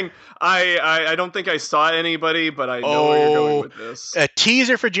 I don't think I saw anybody, but I know where you're going with this. A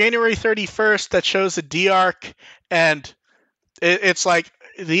teaser for January 31st that shows the D-Arc, and it's like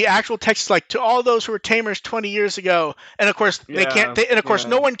the actual text is like, to all those who were Tamers 20 years ago, and of course they can't.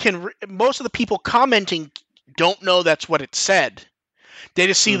 No one can. Most of the people commenting don't know that's what it said. They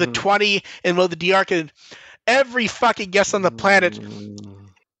just see the 20 and the D-Arc and. Every fucking guest on the planet,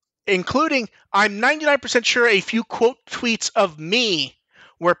 including, I'm 99% sure, a few quote tweets of me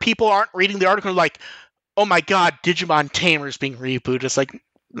where people aren't reading the article like, oh my god, Digimon Tamers being rebooted. It's like,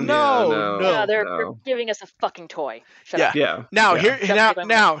 no. They're giving us a fucking toy. Shut up. Yeah. Now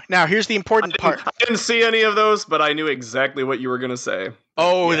here's the important part. I didn't see any of those, but I knew exactly what you were going to say.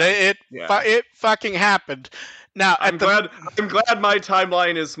 It fucking happened. Now, I'm glad my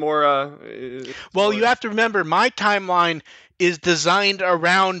timeline is more. You have to remember, my timeline is designed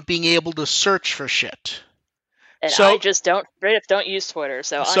around being able to search for shit. And I just don't use Twitter,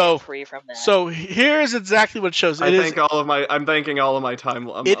 so I'm free from that. So here's exactly what it shows. I'm thanking all of my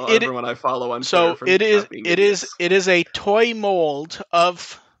time. Everyone I follow on Twitter. So it is a toy mold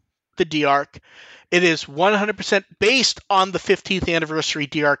of the D-Arc. It is 100% based on the 15th anniversary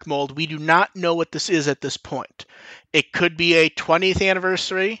D-Arc mold. We do not know what this is at this point. It could be a 20th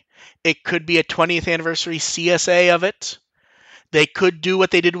anniversary. It could be a 20th anniversary CSA of it. They could do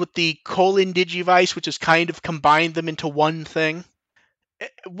what they did with the Colin Digivice, which is kind of combine them into one thing.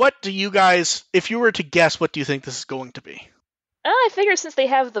 What do you guys, if you were to guess, what do you think this is going to be? I figure since they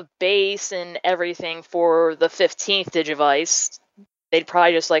have the base and everything for the 15th Digivice, they'd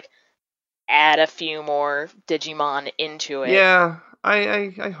probably just add a few more Digimon into it. Yeah,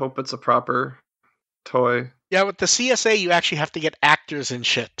 I hope it's a proper toy. Yeah, with the CSA, you actually have to get actors and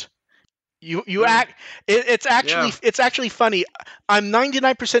shit. It's actually funny. I'm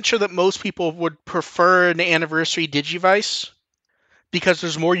 99% sure that most people would prefer an anniversary Digivice because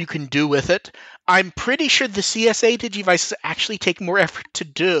there's more you can do with it. I'm pretty sure the CSA Digivices actually take more effort to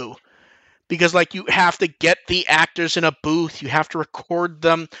do. Because, you have to get the actors in a booth, you have to record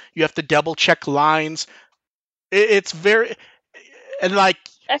them, you have to double-check lines. It's very... And, I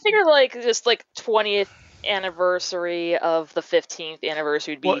figure, just, 20th anniversary of the 15th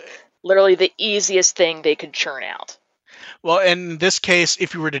anniversary would be literally the easiest thing they could churn out. Well, in this case,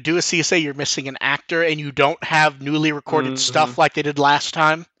 if you were to do a CSA, you're missing an actor, and you don't have newly recorded stuff like they did last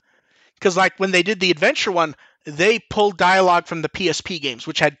time. Because, when they did the Adventure one, they pulled dialogue from the PSP games,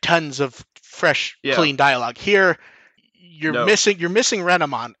 which had tons of fresh, clean dialogue. Here, you're missing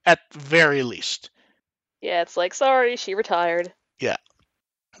Renamon at the very least. Yeah, it's like, sorry, she retired. Yeah.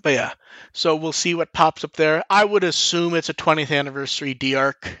 But yeah, so we'll see what pops up there. I would assume it's a 20th anniversary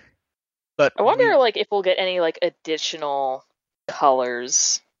D-Arc. But I wonder if we'll get any additional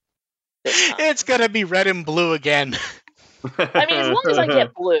colors. It's gonna be red and blue again. I mean, as long as I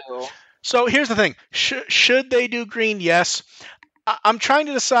get blue. So here's the thing: should they do green? Yes. I'm trying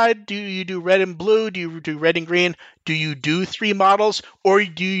to decide: do you do red and blue? Do you do red and green? Do you do 3 models, or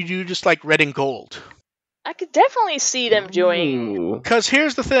do you do just like red and gold? I could definitely see them doing. Because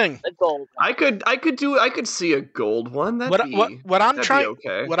here's the thing: a gold. I could see a gold one. What I'm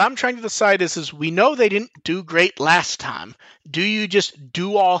trying to decide is we know they didn't do great last time. Do you just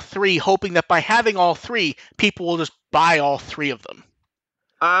do all 3, hoping that by having all 3, people will just buy all 3 of them?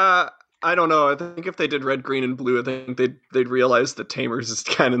 I don't know. I think if they did red, green, and blue, I think they'd realize that Tamers is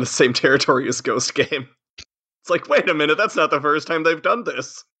kind of in the same territory as Ghost Game. It's like, wait a minute, that's not the first time they've done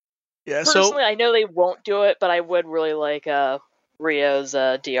this. Yeah, personally, I know they won't do it, but I would really like Rio's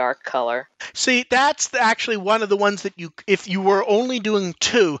D-Arc color. See, that's actually one of the ones that if you were only doing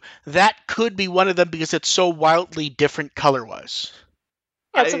 2, that could be one of them because it's so wildly different color-wise.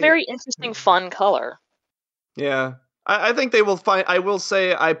 Yeah, it's a very interesting, fun color. Yeah. I think they will find. I will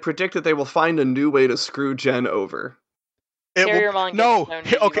say, I predict that they will find a new way to screw Jen over. No.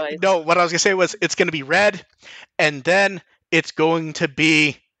 What I was gonna say was it's gonna be red, and then it's going to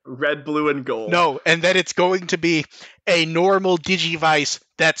be red, blue, and gold. No, and then it's going to be a normal Digivice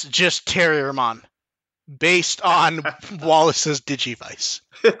that's just Terriermon, based on Wallace's Digivice.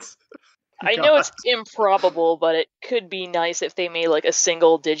 I know it's improbable, but it could be nice if they made a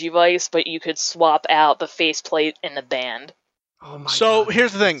single Digivice, but you could swap out the faceplate and the band. Oh my God,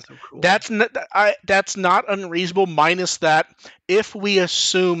 here's the thing. So cool. That's not unreasonable, minus that if we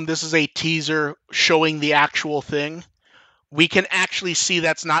assume this is a teaser showing the actual thing, we can actually see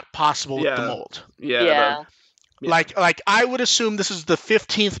that's not possible with the mold. Yeah. Like I would assume this is the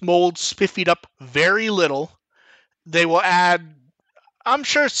 15th mold spiffied up very little. They will add... I'm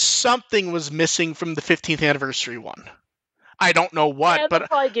sure something was missing from the 15th anniversary one. I don't know what, but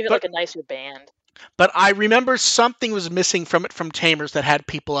probably give it a nicer band. But I remember something was missing from it from Tamers that had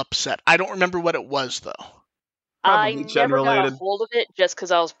people upset. I don't remember what it was though. I never got a hold of it just because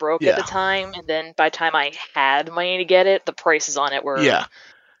I was broke at the time, and then by the time I had money to get it, the prices on it were... Yeah.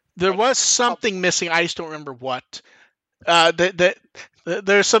 There was something missing, I just don't remember what.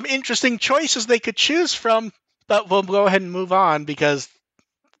 There's some interesting choices they could choose from, but we'll go ahead and move on because,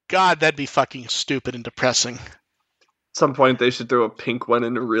 God, that'd be fucking stupid and depressing. At some point, they should throw a pink one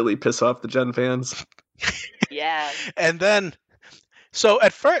in to really piss off the Gen fans. Yeah. And then... So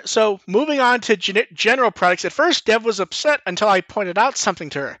moving on to general products, at first Dev was upset until I pointed out something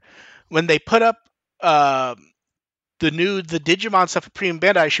to her. When they put up the Digimon stuff at Premium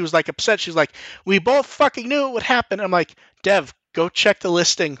Bandai, she was upset. She was like, we both fucking knew it would happen. I'm like, Dev, go check the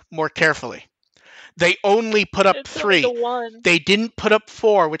listing more carefully. They only put up 3. They didn't put up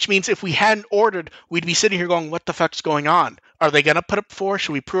 4, which means if we hadn't ordered, we'd be sitting here going, what the fuck's going on? Are they going to put up 4?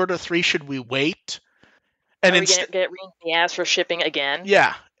 Should we pre-order 3? Should we wait? And are we going to get reamed in the ass for shipping again?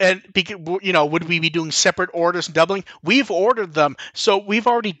 Yeah. And, would we be doing separate orders and doubling? We've ordered them, so we've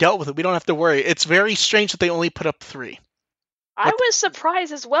already dealt with it. We don't have to worry. It's very strange that they only put up 3. I was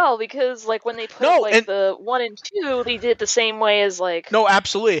surprised as well, because, when they put up, the 1 and 2, they did it the same way as, No,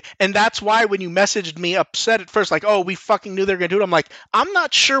 absolutely. And that's why when you messaged me upset at first, we fucking knew they were going to do it, I'm like, I'm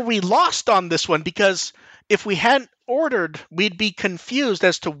not sure we lost on this one, because if we hadn't ordered, we'd be confused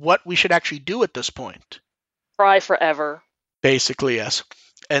as to what we should actually do at this point. Try forever. Basically, yes.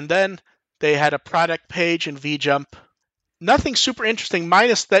 And then they had a product page in VJump. Nothing super interesting,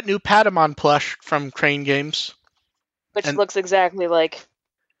 minus that new Patamon plush from Crane Games. Which looks exactly like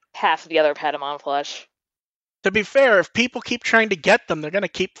half of the other Patamon plush. To be fair, if people keep trying to get them, they're going to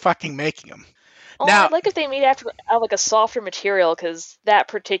keep fucking making them. Well, now, I'd like if they made it out a softer material, because that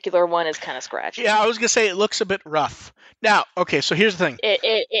particular one is kind of scratchy. Yeah, I was going to say it looks a bit rough. Now, okay, so here's the thing.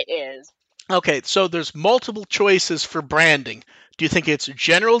 It is. Okay, so there's multiple choices for branding. Do you think it's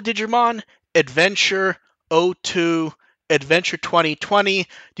General Digimon, Adventure, O2, Adventure 2020?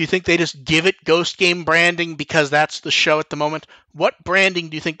 Do you think they just give it Ghost Game branding because that's the show at the moment? What branding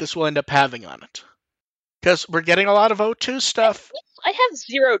do you think this will end up having on it? Because we're getting a lot of O2 stuff. I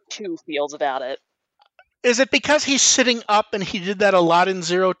have 02 feels about it. Is it because he's sitting up and he did that a lot in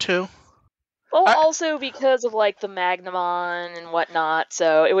 02? Well, also because of the Magnamon and whatnot,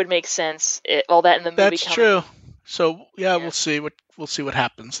 so it would make sense. All that in the movie. That's true. So yeah, we'll see what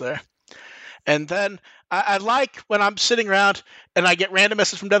happens there. And then I like when I'm sitting around and I get random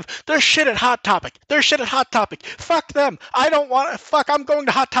messages from Dev. There's shit at Hot Topic. There's shit at Hot Topic. Fuck them. I don't want. Fuck. I'm going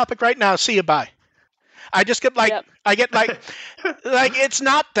to Hot Topic right now. See you. Bye. I just get like, I get like it's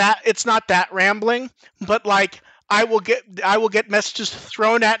not that rambling, but like I will get messages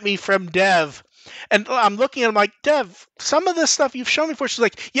thrown at me from Dev, and I'm looking at him like, Dev, some of this stuff you've shown me before. She's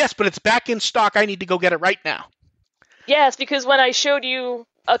like, yes, but it's back in stock. I need to go get it right now. Yes, because when I showed you,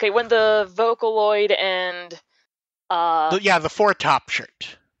 when the Vocaloid and the 4-top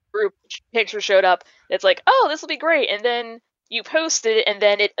shirt group picture showed up, it's like, oh, this will be great, and then you posted it, and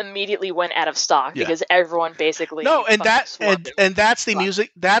then it immediately went out of stock because everyone basically and that's the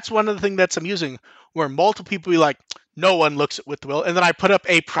music. That's one of the things that's amusing, where multiple people be like, no one looks at With the Will, and then I put up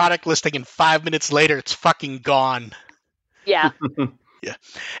a product listing, and 5 minutes later, it's fucking gone. Yeah. Yeah,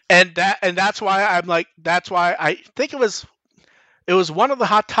 and that's why I'm like, that's why I think it was one of the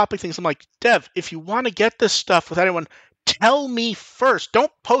Hot Topic things. I'm like, Dev, if you want to get this stuff with anyone, tell me first.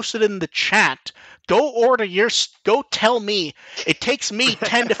 Don't post it in the chat. Go tell me. It takes me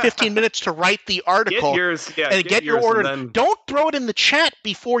 10 to 15 minutes to write the article. Get your order. Then... Don't throw it in the chat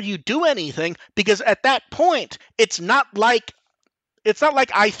before you do anything, because at that point, it's not like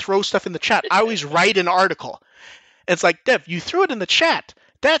I throw stuff in the chat. I always write an article. It's like, Dev, you threw it in the chat.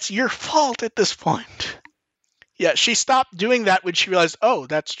 That's your fault at this point. Yeah, she stopped doing that when she realized, oh,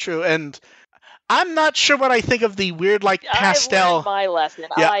 that's true. And I'm not sure what I think of the weird, like, pastel. I learned my lesson.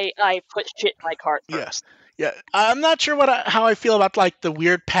 Yeah. I put shit in my cart first. Yeah. I'm not sure how I feel about, like, the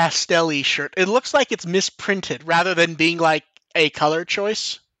weird pastel-y shirt. It looks like it's misprinted rather than being, like, a color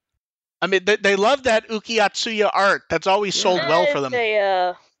choice. I mean, they love that Uki Atsuya art. That's always sold well for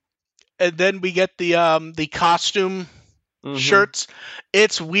them. And then we get the costume shirts.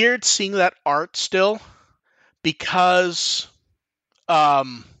 It's weird seeing that art still, because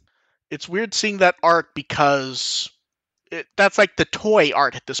that's like the toy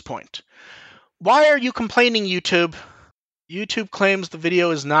art at this point. Why are you complaining, YouTube? YouTube claims the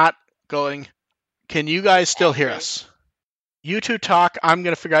video is not going. Can you guys still hear us? YouTube talk. I'm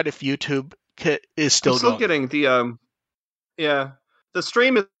going to figure out if YouTube is still going. I'm still getting the The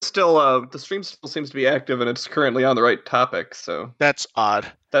stream is still seems to be active, and it's currently on the right topic. So that's odd.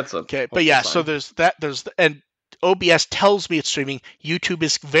 That's okay. But yeah, sign. So and OBS tells me it's streaming. YouTube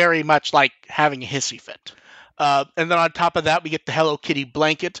is very much like having a hissy fit. And then on top of that, we get the Hello Kitty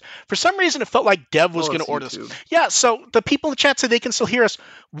blanket. For some reason, it felt like Dev was going to order this. Yeah. So the people in the chat say they can still hear us.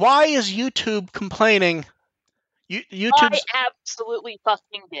 Why is YouTube complaining? YouTube. I absolutely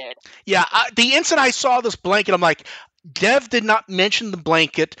fucking did. Yeah. The instant I saw this blanket, I'm like, Dev did not mention the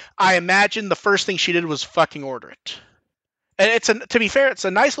blanket. I imagine the first thing she did was fucking order it. And to be fair, it's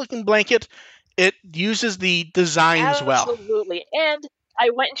a nice looking blanket. It uses the designs well. Absolutely. And I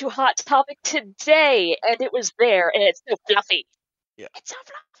went into Hot Topic today, and it was there, and it's so fluffy. Yeah. It's so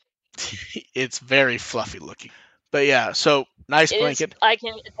fluffy. It's very fluffy looking. But yeah, so nice blanket. I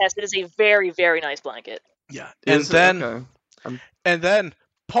can attest, it is a very, very nice blanket. Yeah. And then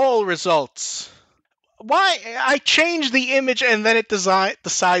poll results. Why? I changed the image and then it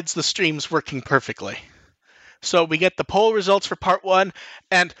decides the stream's working perfectly. So we get the poll results for part 1,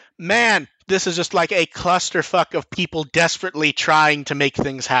 and man, this is just like a clusterfuck of people desperately trying to make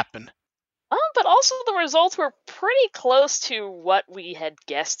things happen. But also the results were pretty close to what we had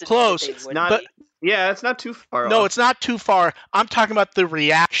guessed. Close. It's not too far off. No, it's not too far. I'm talking about the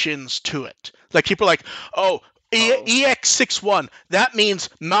reactions to it. Like, people are like, EX61, that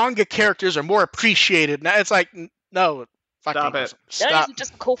means manga characters are more appreciated. Now it's like, no, stop it. That is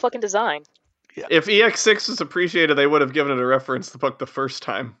just a cool fucking design. Yeah. If EX6 was appreciated, they would have given it a reference to the book the first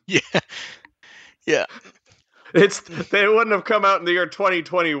time. Yeah. Yeah. They wouldn't have come out in the year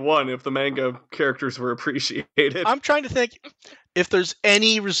 2021 if the manga characters were appreciated. I'm trying to think if there's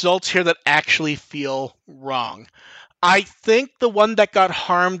any results here that actually feel wrong. I think the one that got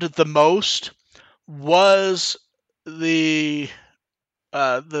harmed the most was the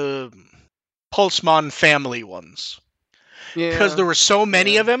Pulsemon family ones. Yeah. Because there were so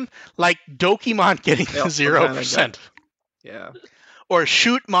many of them, like Dokimon getting 0%. Yeah. Or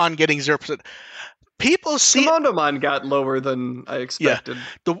Shootmon getting 0%. People see Commandomon got lower than I expected. Yeah.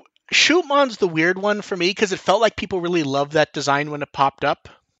 The Shootmon's the weird one for me because it felt like people really loved that design when it popped up.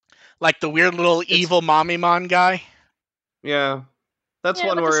 Like the weird little evil Mommymon guy. Yeah. That's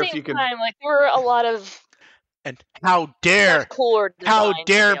one where if you could like there were a lot of and how dare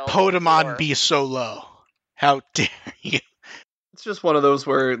Podemon be so low? How dare you? It's just one of those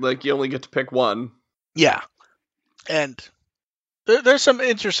where like you only get to pick one. Yeah. And there's some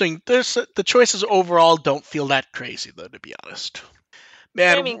interesting the choices overall don't feel that crazy though, to be honest.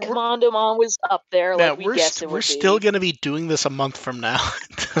 Man, I mean, Commandomon was up there, like we guessed it would be. We're still going to be doing this a month from now,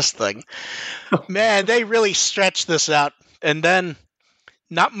 this thing. Man, they really stretched this out. And then,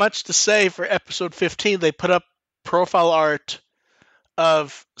 not much to say for episode 15. They put up profile art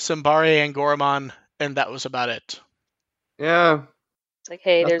of Simbari and Goramon, and that was about it. Yeah. It's like,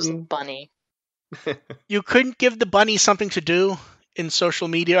 hey, there's a bunny. You couldn't give the bunny something to do in social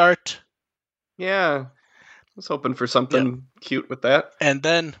media art? Yeah. I was hoping for something cute with that. And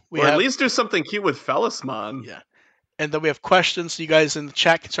then or at least do something cute with Felismon. Yeah. And then we have questions. You guys in the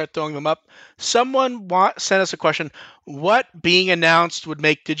chat can start throwing them up. Someone sent us a question. What being announced would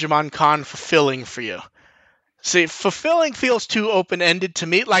make Digimon Con fulfilling for you? See, fulfilling feels too open-ended to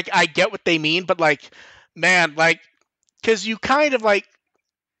me. Like, I get what they mean, but, like, man, like, because you kind of, like,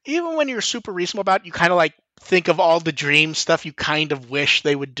 even when you're super reasonable about it, you kind of, like, think of all the dream stuff you kind of wish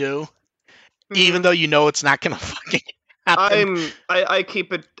they would do. Mm-hmm. Even though you know it's not going to fucking happen. I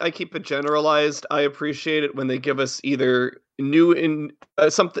keep it generalized. I appreciate it when they give us either new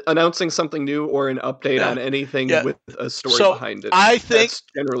something, announcing something new, or an update on anything with a story behind it. I think that's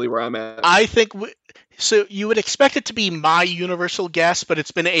generally where I'm at. I think so. You would expect it to be my universal guess, but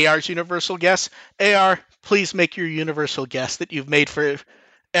it's been AR's universal guess. AR, please make your universal guess that you've made for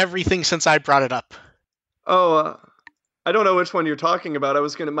everything since I brought it up. Oh. I don't know which one you're talking about.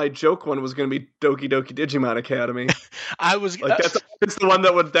 My joke one was gonna be Doki Doki Digimon Academy. I was like, that's the one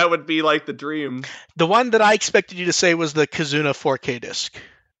that would be like the dream. The one that I expected you to say was the Kizuna 4K disc.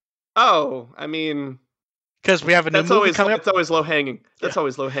 Oh, I mean, because we have a new movie coming up. That's always low hanging. That's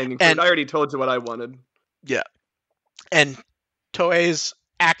always low hanging fruit. I already told you what I wanted. Yeah, and Toei's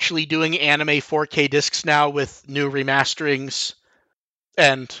actually doing anime 4K discs now with new remasterings.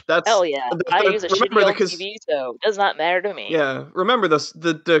 And that's hell yeah! I use a shitty old TV, so it does not matter to me. Yeah, remember the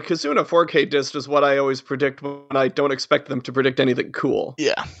Kizuna 4K disc is what I always predict when I don't expect them to predict anything cool.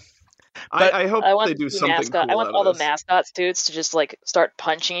 Yeah, I hope they do something cool. I want all the mascot dudes to just like start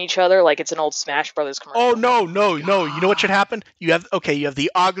punching each other like it's an old Smash Brothers commercial. Oh no! You know what should happen? You have the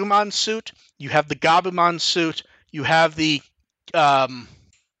Agumon suit, you have the Gabumon suit, you have the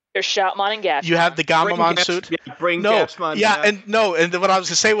There's Shoutmon and Gatchmon. You have the Gamamon suit. Gatchmon. Yeah, and what I was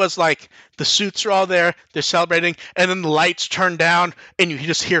gonna say was like the suits are all there, they're celebrating, and then the lights turn down, and you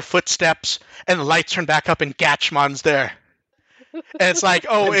just hear footsteps, and the lights turn back up, and Gatchmon's there. And it's like,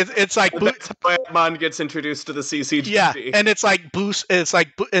 it's like that's how Atmon gets introduced to the CCG. Yeah, and it's like boost. It's like,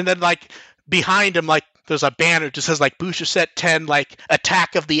 and then like behind him, like there's a banner that just says like Booster Set 10, like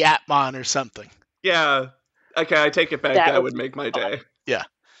Attack of the Atmon or something. Yeah. Okay, I take it back. That would make my day. Yeah.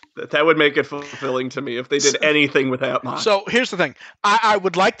 That would make it fulfilling to me if they did anything with Atmon. So here's the thing. I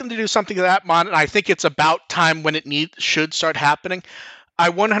would like them to do something with Atmon, and I think it's about time when it should start happening. I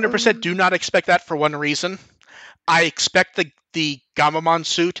 100% do not expect that for one reason. I expect the Gamamon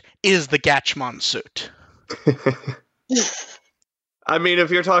suit is the Gatchmon suit. I mean,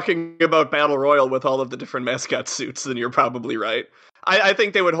 if you're talking about Battle Royal with all of the different mascot suits, then you're probably right. I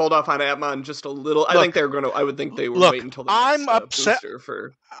think they would hold off on Atmon just a little. I think they're going to. I would think they would wait until the next, upset. Booster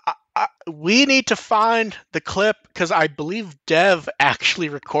for. We need to find the clip because I believe Dev actually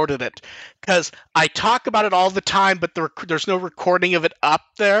recorded it. Because I talk about it all the time, but there's no recording of it up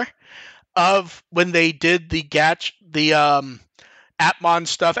there of when they did the Atmon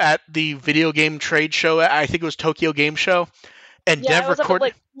stuff at the video game trade show. I think it was Tokyo Game Show. And Dev I was recorded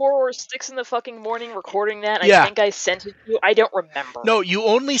up at like 4 or 6 in the fucking morning recording that. And I think I sent it to you. I don't remember. No, you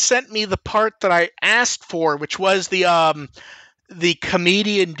only sent me the part that I asked for, which was the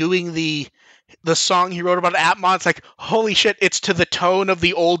comedian doing the song he wrote about Atmon. It's like, holy shit! It's to the tone of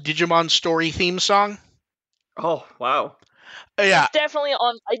the old Digimon story theme song. Oh wow! Yeah, it's definitely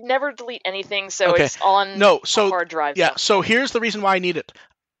on. I never delete anything, so it's on. a hard drive. Yeah, so here's the reason why I need it.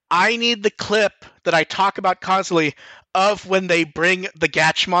 I need the clip that I talk about constantly of when they bring the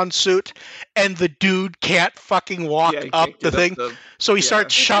Gatchmon suit and the dude can't fucking walk up the thing. So he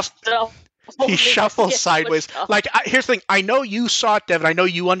starts shuffling. He shuffles sideways. Like, here's the thing. I know you saw it, Devin. I know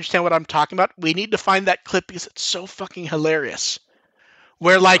you understand what I'm talking about. We need to find that clip because it's so fucking hilarious.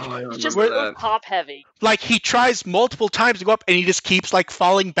 Where, like... it's just pop heavy. Like, he tries multiple times to go up and he just keeps, like,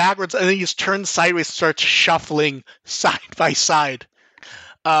 falling backwards and then he just turns sideways and starts shuffling side by side.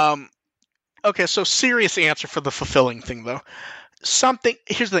 Okay, so serious answer for the fulfilling thing, though.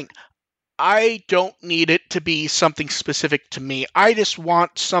 Here's the thing. I don't need it to be something specific to me. I just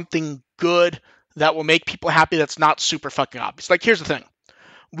want something good that will make people happy that's not super fucking obvious. Like, here's the thing.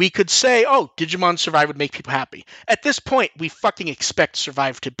 We could say, oh, Digimon Survive would make people happy. At this point, we fucking expect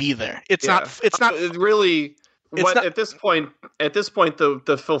Survive to be there. It's not really... At this point,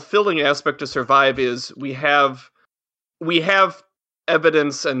 the fulfilling aspect of Survive is we have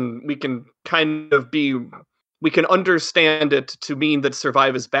evidence, and we can understand it to mean that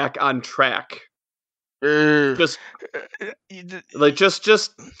Survive is back on track. Just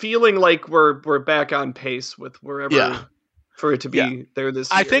feeling like we're back on pace with wherever for it to be there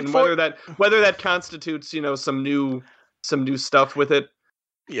this year. I think whether that constitutes, some new stuff with it,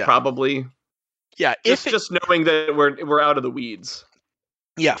 probably. Yeah, just knowing that we're out of the weeds.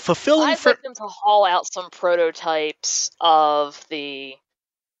 Yeah, fulfilling. I'd like them to haul out some prototypes of the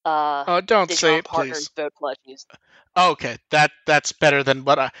don't say it, please. Vote plushies. Okay, that's better than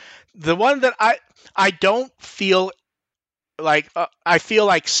what the one that I don't feel like. I feel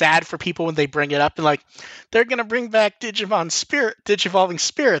like sad for people when they bring it up and like they're gonna bring back Digivolving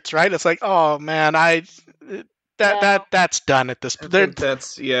Spirits, right? It's like, oh man, that's done at this point.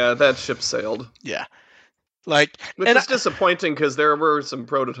 That ship sailed. Yeah. Which is disappointing because there were some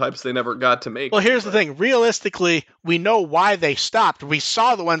prototypes they never got to make. Well, here's the thing. Realistically, we know why they stopped. We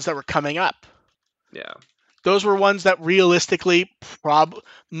saw the ones that were coming up. Yeah. Those were ones that realistically,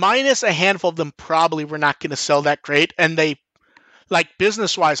 minus a handful of them, probably were not going to sell that great. And they,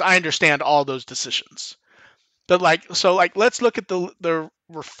 business-wise, I understand all those decisions. But, let's look at there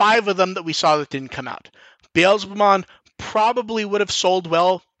were 5 of them that we saw that didn't come out. Beelzebumon probably would have sold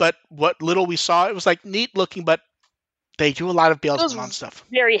well, but what little we saw, it was neat looking, but they do a lot of Beelzebumon stuff.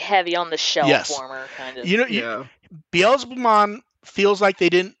 Very heavy on the shelf former kind of. Beelzebumon feels like they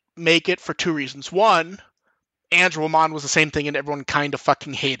didn't make it for 2 reasons. One, Andromon was the same thing and everyone kind of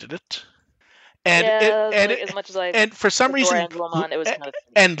fucking hated it. And for some reason, Andromon, it was kind of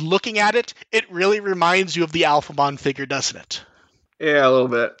and looking at it, it really reminds you of the Alphamon figure, doesn't it? Yeah, a little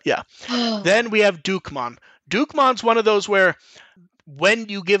bit. Yeah. Then we have Dukemon. Dukemon's one of those where when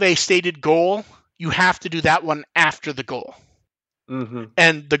you give a stated goal, you have to do that one after the goal. Mm-hmm.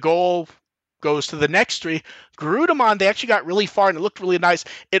 And the goal goes to the next 3. Garudamon, they actually got really far and it looked really nice.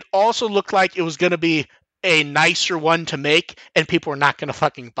 It also looked like it was going to be a nicer one to make and people were not going to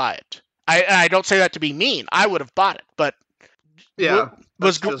fucking buy it. I don't say that to be mean. I would have bought it, but be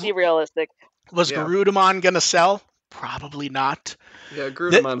realistic. Was Garudamon going to sell? Probably not. Yeah,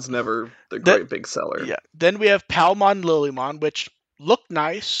 Garudamon's never the great big seller. Yeah. Then we have Palmon Lilymon, which looked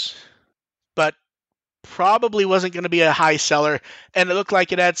nice, but probably wasn't going to be a high seller, and it looked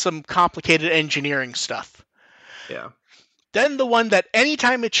like it had some complicated engineering stuff. Yeah. Then the one that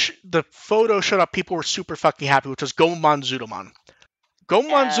anytime the photo showed up, people were super fucking happy, which was Gomamon Zudomon.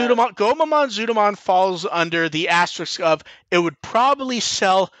 Gomamon Zudomon falls under the asterisk of it would probably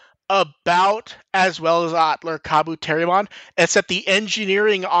sell about as well as Ottler Kabuterimon, except the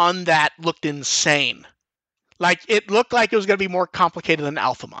engineering on that looked insane. It looked like it was going to be more complicated than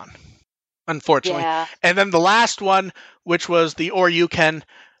Alphamon, unfortunately. Yeah. And then the last one, which was the Oryuken,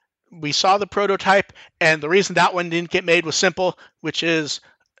 we saw the prototype, and the reason that one didn't get made was simple, which is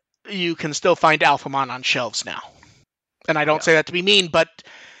you can still find Alphamon on shelves now. And I don't say that to be mean, but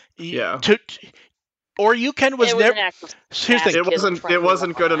Oryuken was never. It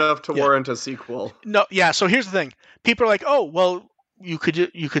wasn't good enough to warrant a sequel. No, yeah. So here's the thing: people are like, "Oh, well, you could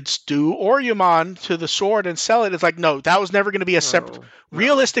do Oryumon to the sword and sell it." It's like, no, that was never going to be a separate. No.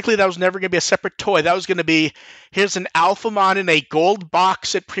 Realistically, that was never going to be a separate toy. That was going to be here's an Alphamon in a gold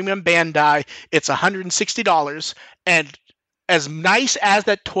box at Premium Bandai. It's $160, and as nice as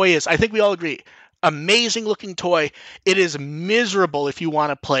that toy is, I think we all agree, amazing looking toy. It is miserable if you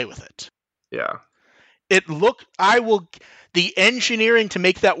want to play with it. Yeah. The engineering to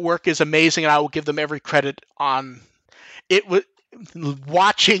make that work is amazing, and I will give them every credit on it.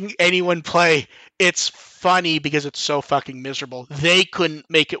 Watching anyone play, it's funny because it's so fucking miserable. They couldn't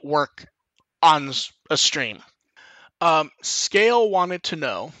make it work on a stream. Scale wanted to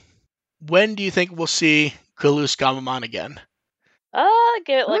know, when do you think we'll see Galus Gamamon again?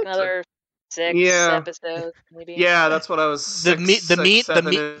 Give it another 6 episodes, maybe. Yeah, that's what I was.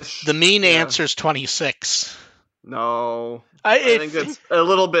 The mean answer is 26. No, I think it's a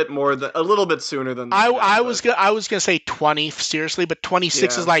little bit sooner than that. I was gonna say 20 seriously, but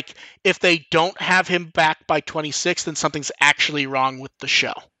 26 is if they don't have him back by 26, then something's actually wrong with the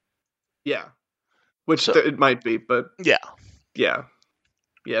show. Yeah, which it might be, but yeah,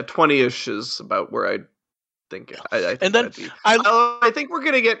 20ish is about where I'd think. I think we're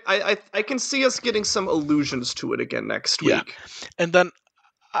gonna get. I can see us getting some allusions to it again next week. And then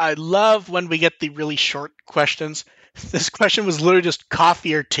I love when we get the really short questions. This question was literally just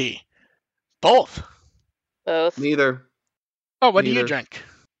coffee or tea. Both. Neither. Oh, what do you drink?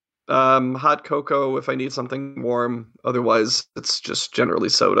 Hot cocoa if I need something warm. Otherwise, it's just generally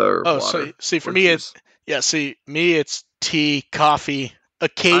soda or water. So see, for me, it's tea, coffee,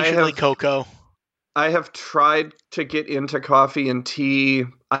 occasionally cocoa. I have tried to get into coffee and tea.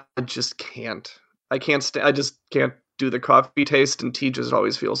 I just can't. I just can't do the coffee taste, and tea just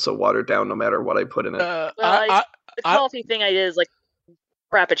always feels so watered down no matter what I put in it. The coffee thing I did is like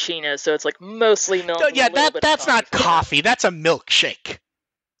frappuccino, so it's like mostly milk. Yeah, that's not coffee. That's a milkshake.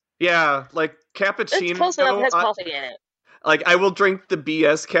 Yeah, like cappuccino. It's close enough. It has coffee in it. Like, I will drink the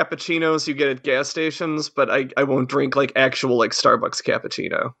BS cappuccinos you get at gas stations, but I won't drink like actual like Starbucks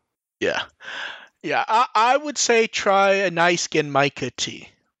cappuccino. Yeah. Yeah, I would say try a nice Genmaicha tea.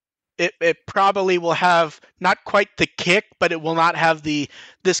 It probably will have not quite the kick, but it will not have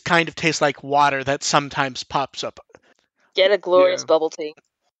this kind of taste like water that sometimes pops up. Get a glorious bubble tea.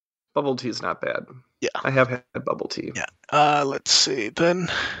 Bubble tea is not bad. Yeah. I have had bubble tea. Yeah. Let's see. Then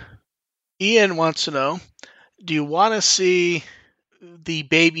Ian wants to know, do you want to see the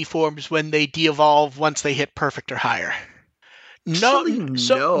baby forms when they de-evolve once they hit perfect or higher?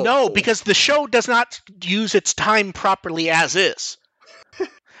 No, because the show does not use its time properly as is.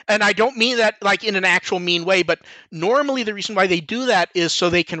 And I don't mean that like in an actual mean way, but normally the reason why they do that is so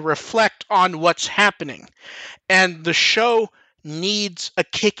they can reflect on what's happening. And the show needs a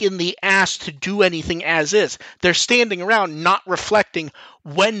kick in the ass to do anything as is. They're standing around not reflecting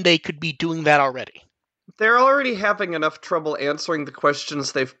when they could be doing that already. They're already having enough trouble answering the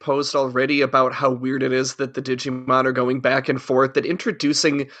questions they've posed already about how weird it is that the Digimon are going back and forth, that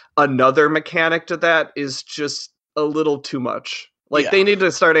introducing another mechanic to that is just a little too much. Like, they need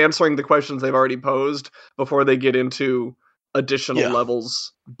to start answering the questions they've already posed before they get into additional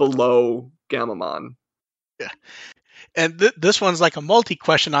levels below Gamamon. Yeah. And this one's like a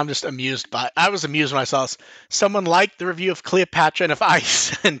multi-question I'm just amused by. I was amused when I saw this. Someone liked the review of Cleopatra, and if I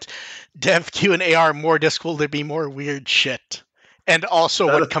sent Dev, Q, and AR more disc, will there be more weird shit? And also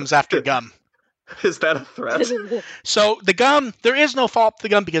what comes after Gum. Is that a threat? So the Gum, there is no fault to the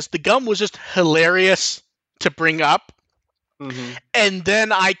Gum because the Gum was just hilarious to bring up. Mm-hmm. And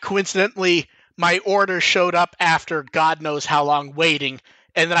then coincidentally, my order showed up after God knows how long waiting.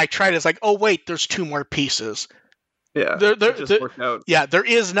 And then I tried it. It's like, oh, wait, there's 2 more pieces. Yeah, it just worked out. Yeah, there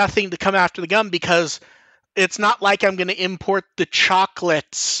is nothing to come after the Gum because it's not like I'm going to import the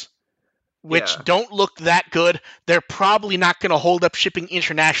chocolates, which don't look that good. They're probably not going to hold up shipping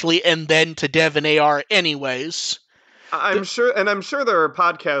internationally and then to Dev and AR anyways. I'm sure there are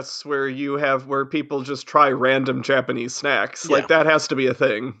podcasts where people just try random Japanese snacks. Like, that has to be a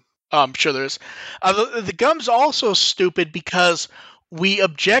thing. I'm sure there is. The Gum's also stupid because we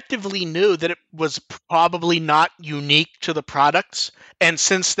objectively knew that it was probably not unique to the products, and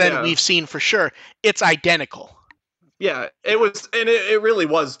since then we've seen for sure it's identical. Yeah, it was, and it really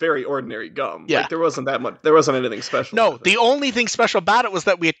was very ordinary gum. Yeah. Like, there wasn't anything special. No, the only thing special about it was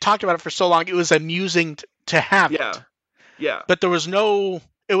that we had talked about it for so long, it was amusing to have it. Yeah. But it was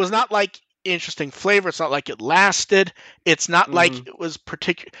not like interesting flavor. It's not like it lasted. It's not like it was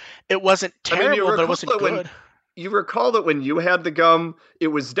it wasn't terrible, but it wasn't good. You recall that when you had the gum, it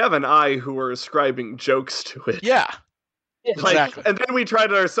was Dev and I who were ascribing jokes to it. Yeah. Exactly. And then we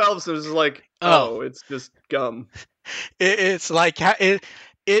tried it ourselves, and it was like, it's just gum. It's like it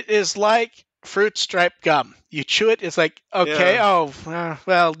is like fruit striped gum. You chew it, it's like, okay,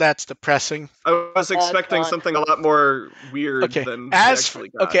 well, that's depressing. I was expecting something a lot more weird than as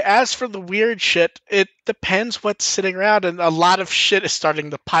for the weird shit, it depends what's sitting around, and a lot of shit is starting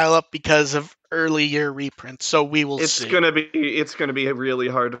to pile up because of early year reprints. So we will see. It's gonna be really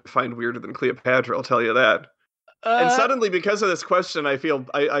hard to find weirder than Cleopatra, I'll tell you that. And suddenly, because of this question,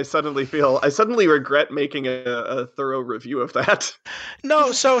 I suddenly regret making a thorough review of that.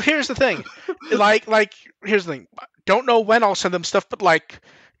 No, so here's the thing. Here's the thing. Don't know when I'll send them stuff, but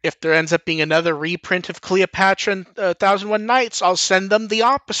if there ends up being another reprint of Cleopatra and 1001 Nights, I'll send them the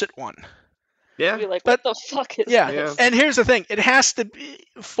opposite one. Yeah. Be like, what the fuck is this? And here's the thing. It has to be,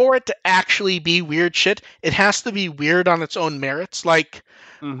 for it to actually be weird shit, it has to be weird on its own merits. Like,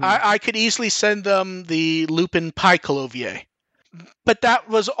 I could easily send them the Lupin Piccolovier. But that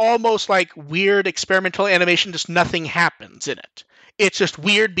was almost like weird experimental animation, just nothing happens in it. It's just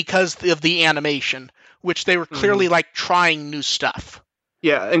weird because of the animation, which they were clearly trying new stuff.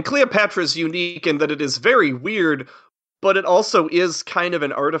 Yeah, and Cleopatra's unique in that it is very weird, but it also is kind of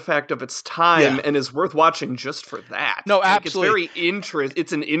an artifact of its time and is worth watching just for that. No, absolutely.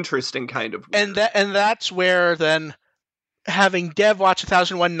 It's an interesting kind of weird. And that's where then having Dev watch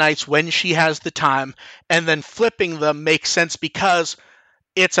 1001 Nights when she has the time and then flipping them makes sense because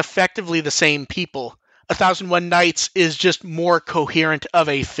it's effectively the same people. 1001 Nights is just more coherent of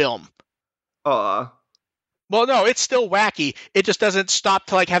a film. Well, no, it's still wacky. It just doesn't stop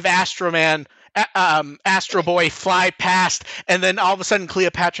to have Astroman Astro Boy fly past, and then all of a sudden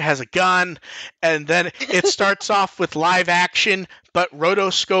Cleopatra has a gun, and then it starts off with live action but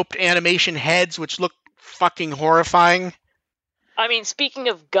rotoscoped animation heads, which look fucking horrifying. I mean, speaking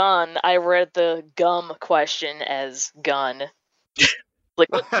of gun, I read the gum question as gun. Like,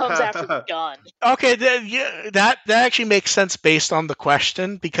 what comes after the gun? Okay, that actually makes sense based on the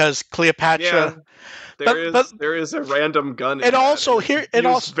question, because Cleopatra. Yeah, there is a random gun. And also here, it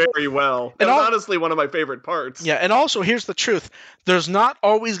also very well. And honestly, one of my favorite parts. Yeah, and also here's the truth: there's not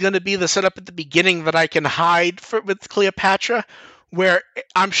always going to be the setup at the beginning that I can hide with Cleopatra, where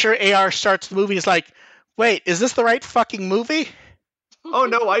I'm sure AR starts the movie is like, wait, is this the right fucking movie? Oh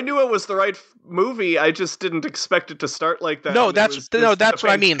no, I knew it was the right movie. I just didn't expect it to start like that. No, that's what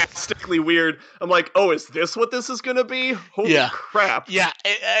I mean. Fantastically weird. I'm like, oh, is this what this is gonna be? Holy crap! Yeah,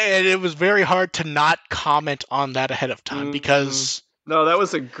 and it was very hard to not comment on that ahead of time because. No, that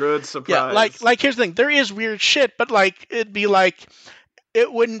was a good surprise. Yeah, like here's the thing: there is weird shit, but like it'd be like.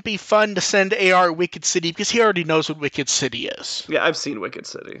 It wouldn't be fun to send AR Wicked City because he already knows what Wicked City is. Yeah, I've seen Wicked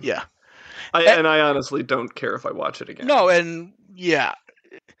City. Yeah. And I honestly don't care if I watch it again. No, and yeah.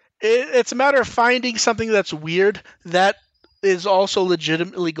 It's a matter of finding something that's weird that is also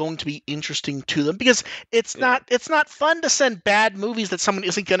legitimately going to be interesting to them, because it's not fun to send bad movies that someone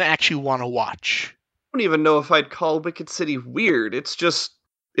isn't going to actually want to watch. I don't even know if I'd call Wicked City weird. It's just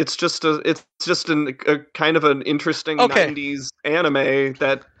a kind of an interesting 90s anime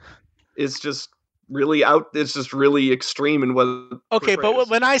that is just really it's just really extreme in what. Okay, but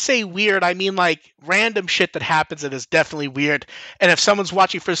when I say weird, I mean like random shit that happens that is definitely weird. And if someone's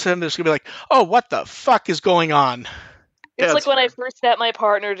watching for some, they're just gonna be like, "Oh, what the fuck is going on?" It's like when I first sat my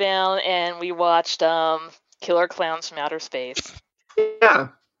partner down and we watched Killer Clowns from Outer Space. Yeah.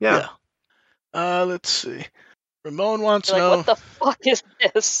 Let's see. Ramon wants to know. What the fuck is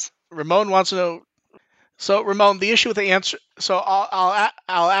this? Ramon wants to know. So, Ramon, the issue with the answer. So,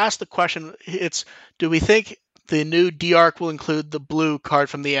 I'll ask the question. It's: do we think the new D-Arc will include the blue card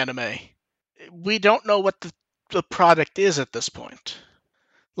from the anime? We don't know what the product is at this point.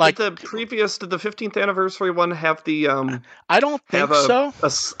 Like did the 15th anniversary one have the I don't think so.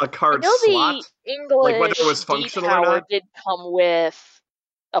 A card I know slot. The English like whether it was functional or not. Did come with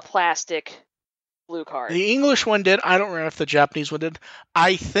a plastic blue card. The English one did. I don't remember if the Japanese one did.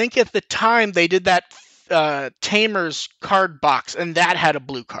 I think at the time they did that Tamers card box, and that had a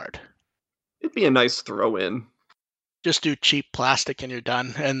blue card. It'd be a nice throw-in. Just do cheap plastic and you're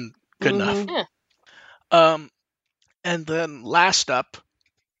done, and good enough. Yeah. And then last up,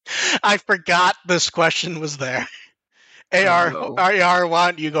 I forgot this question was there. AR,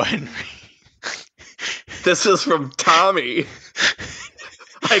 why don't you go ahead and read? This is from Tommy.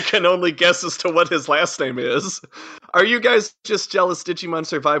 I can only guess as to what his last name is. Are you guys just jealous Digimon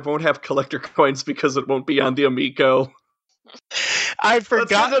Survive won't have collector coins because it won't be on the Amico? I've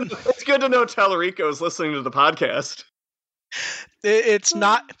forgotten. It's good to know Tallarico is listening to the podcast. It's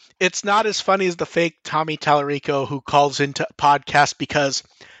not as funny as the fake Tommy Tallarico who calls into podcasts because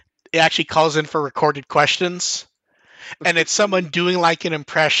it actually calls in for recorded questions. And it's someone doing like an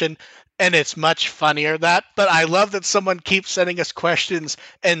impression. And it's much funnier that, but I love that someone keeps sending us questions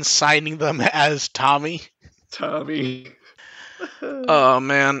and signing them as Tommy. Oh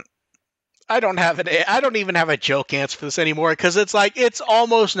man, I don't even have a joke answer for this anymore because it's like it's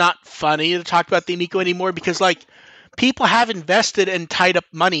almost not funny to talk about the Amico anymore because like people have invested and tied up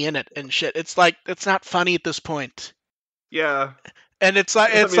money in it and shit. It's like it's not funny at this point. Yeah, and it's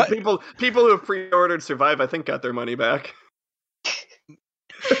like people who have pre-ordered Survive, I think, got their money back.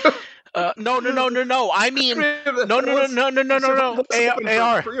 No. I mean, no.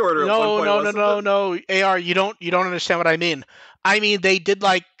 AR, no. AR, you don't understand what I mean. I mean, they did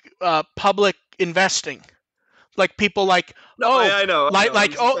like public investing, like people like I know,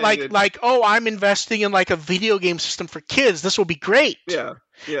 I'm investing in like a video game system for kids. This will be great. Yeah.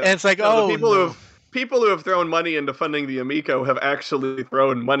 And it's like people who have thrown money into funding the Amico have actually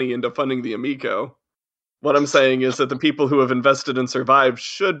thrown money into funding the Amico. What I'm saying is that the people who have invested in Survive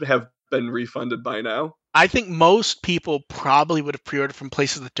should have been refunded by now. I think most people probably would have pre-ordered from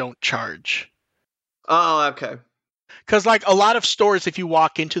places that don't charge. Oh, okay. Because like a lot of stores, if you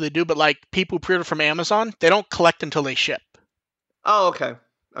walk into, they do, but like people who pre-order from Amazon, they don't collect until they ship. Oh, okay.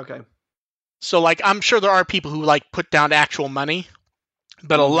 Okay. So like I'm sure there are people who like put down actual money,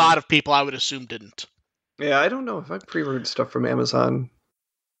 but a lot of people I would assume didn't. Yeah, I don't know if I've pre-ordered stuff from Amazon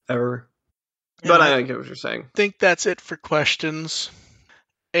ever. But I get what you're saying. I think that's it for questions.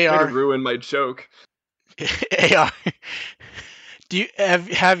 AR ruin my joke. AR, do you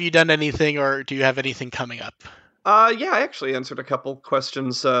have you done anything, or do you have anything coming up? Yeah, I actually answered a couple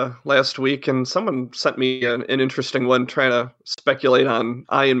questions last week, and someone sent me an interesting one trying to speculate on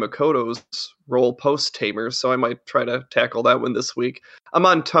Ian Makoto's role post-Tamers, so I might try to tackle that one this week. I'm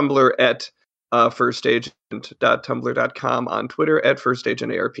on Tumblr at firstagent.tumblr.com, on Twitter at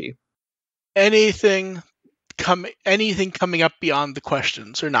firstagentarp. Anything coming up beyond the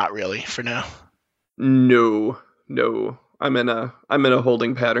questions, or not really for now? No. I'm in a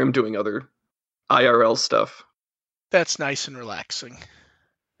holding pattern. I'm doing other IRL stuff. That's nice and relaxing.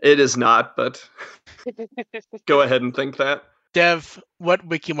 It is not, but go ahead and think that. Dev, what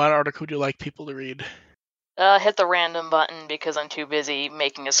Wikimon article would you like people to read? Hit the random button because I'm too busy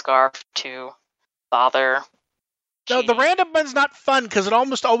making a scarf to bother. No, the random button's not fun because it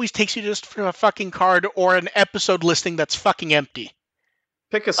almost always takes you just for a fucking card or an episode listing that's fucking empty.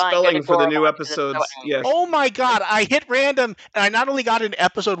 Pick a spelling for the new episodes. Yes. Oh my god, I hit random and I not only got an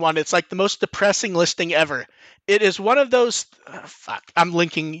episode one, it's like the most depressing listing ever. It is one of those... fuck, I'm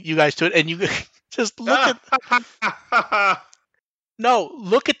linking you guys to it and you just look at... No,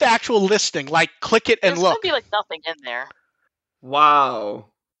 look at the actual listing. Like, click it and There's look. There's going to be like nothing in there. Wow.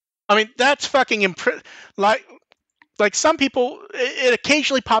 I mean, that's fucking like some people, it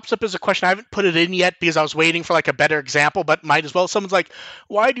occasionally pops up as a question. I haven't put it in yet because I was waiting for like a better example, but might as well. Someone's like,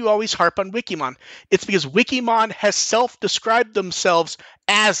 why do you always harp on Wikimon? It's because Wikimon has self-described themselves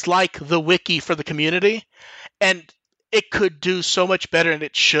as like the wiki for the community, and it could do so much better, and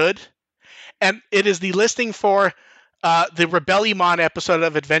it should. And it is the listing for the Rebellumon episode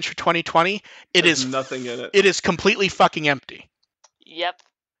of Adventure 2020. There's nothing in it. It is completely fucking empty. Yep.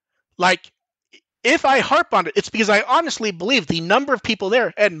 Like, if I harp on it, it's because I honestly believe the number of people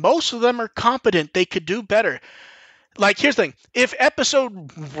there, and most of them are competent, they could do better. Like, here's the thing. If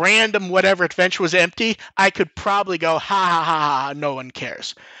episode random whatever adventure was empty, I could probably go, ha ha ha ha, no one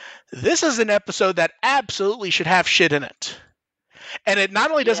cares. This is an episode that absolutely should have shit in it. And it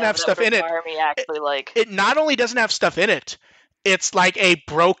not only doesn't have stuff in it, it not only doesn't have stuff in it, it's like a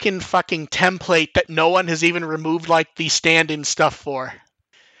broken fucking template that no one has even removed like the stand-in stuff for.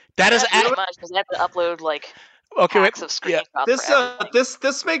 That is much because they have to upload like packs of screenshots. Yeah.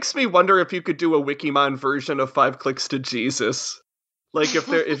 This makes me wonder if you could do a Wikimon version of 5 Clicks to Jesus. Like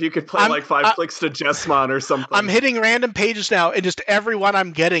if you could play 5 Clicks to Jessmon or something. I'm hitting random pages now, and just every one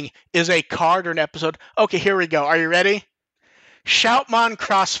I'm getting is a card or an episode. Okay, here we go. Are you ready? Shoutmon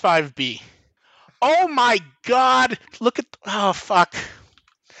Cross 5B. Oh my god! Look at... Oh, fuck.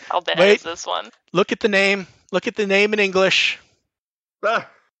 How bad is this one? Look at the name. Look at the name in English. Oh,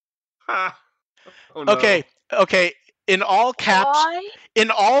 no. Okay. In all caps... Why?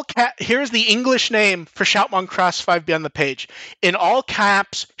 Here's the English name for Shoutmon Cross 5B on the page. In all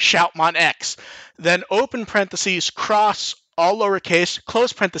caps, Shoutmon X. Then open parentheses, cross, all lowercase,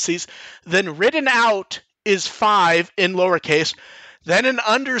 close parentheses. Then written out is 5 in lowercase, then an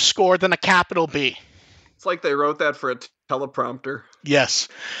underscore, then a capital B. It's like they wrote that for a teleprompter. Yes.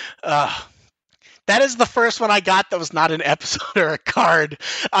 That is the first one I got that was not an episode or a card.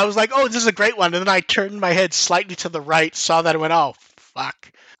 I was like, oh, this is a great one. And then I turned my head slightly to the right, saw that, and went, oh,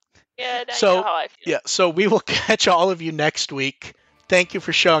 fuck. Yeah, now you know how I feel. Yeah, so we will catch all of you next week. Thank you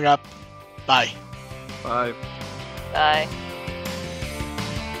for showing up. Bye. Bye. Bye.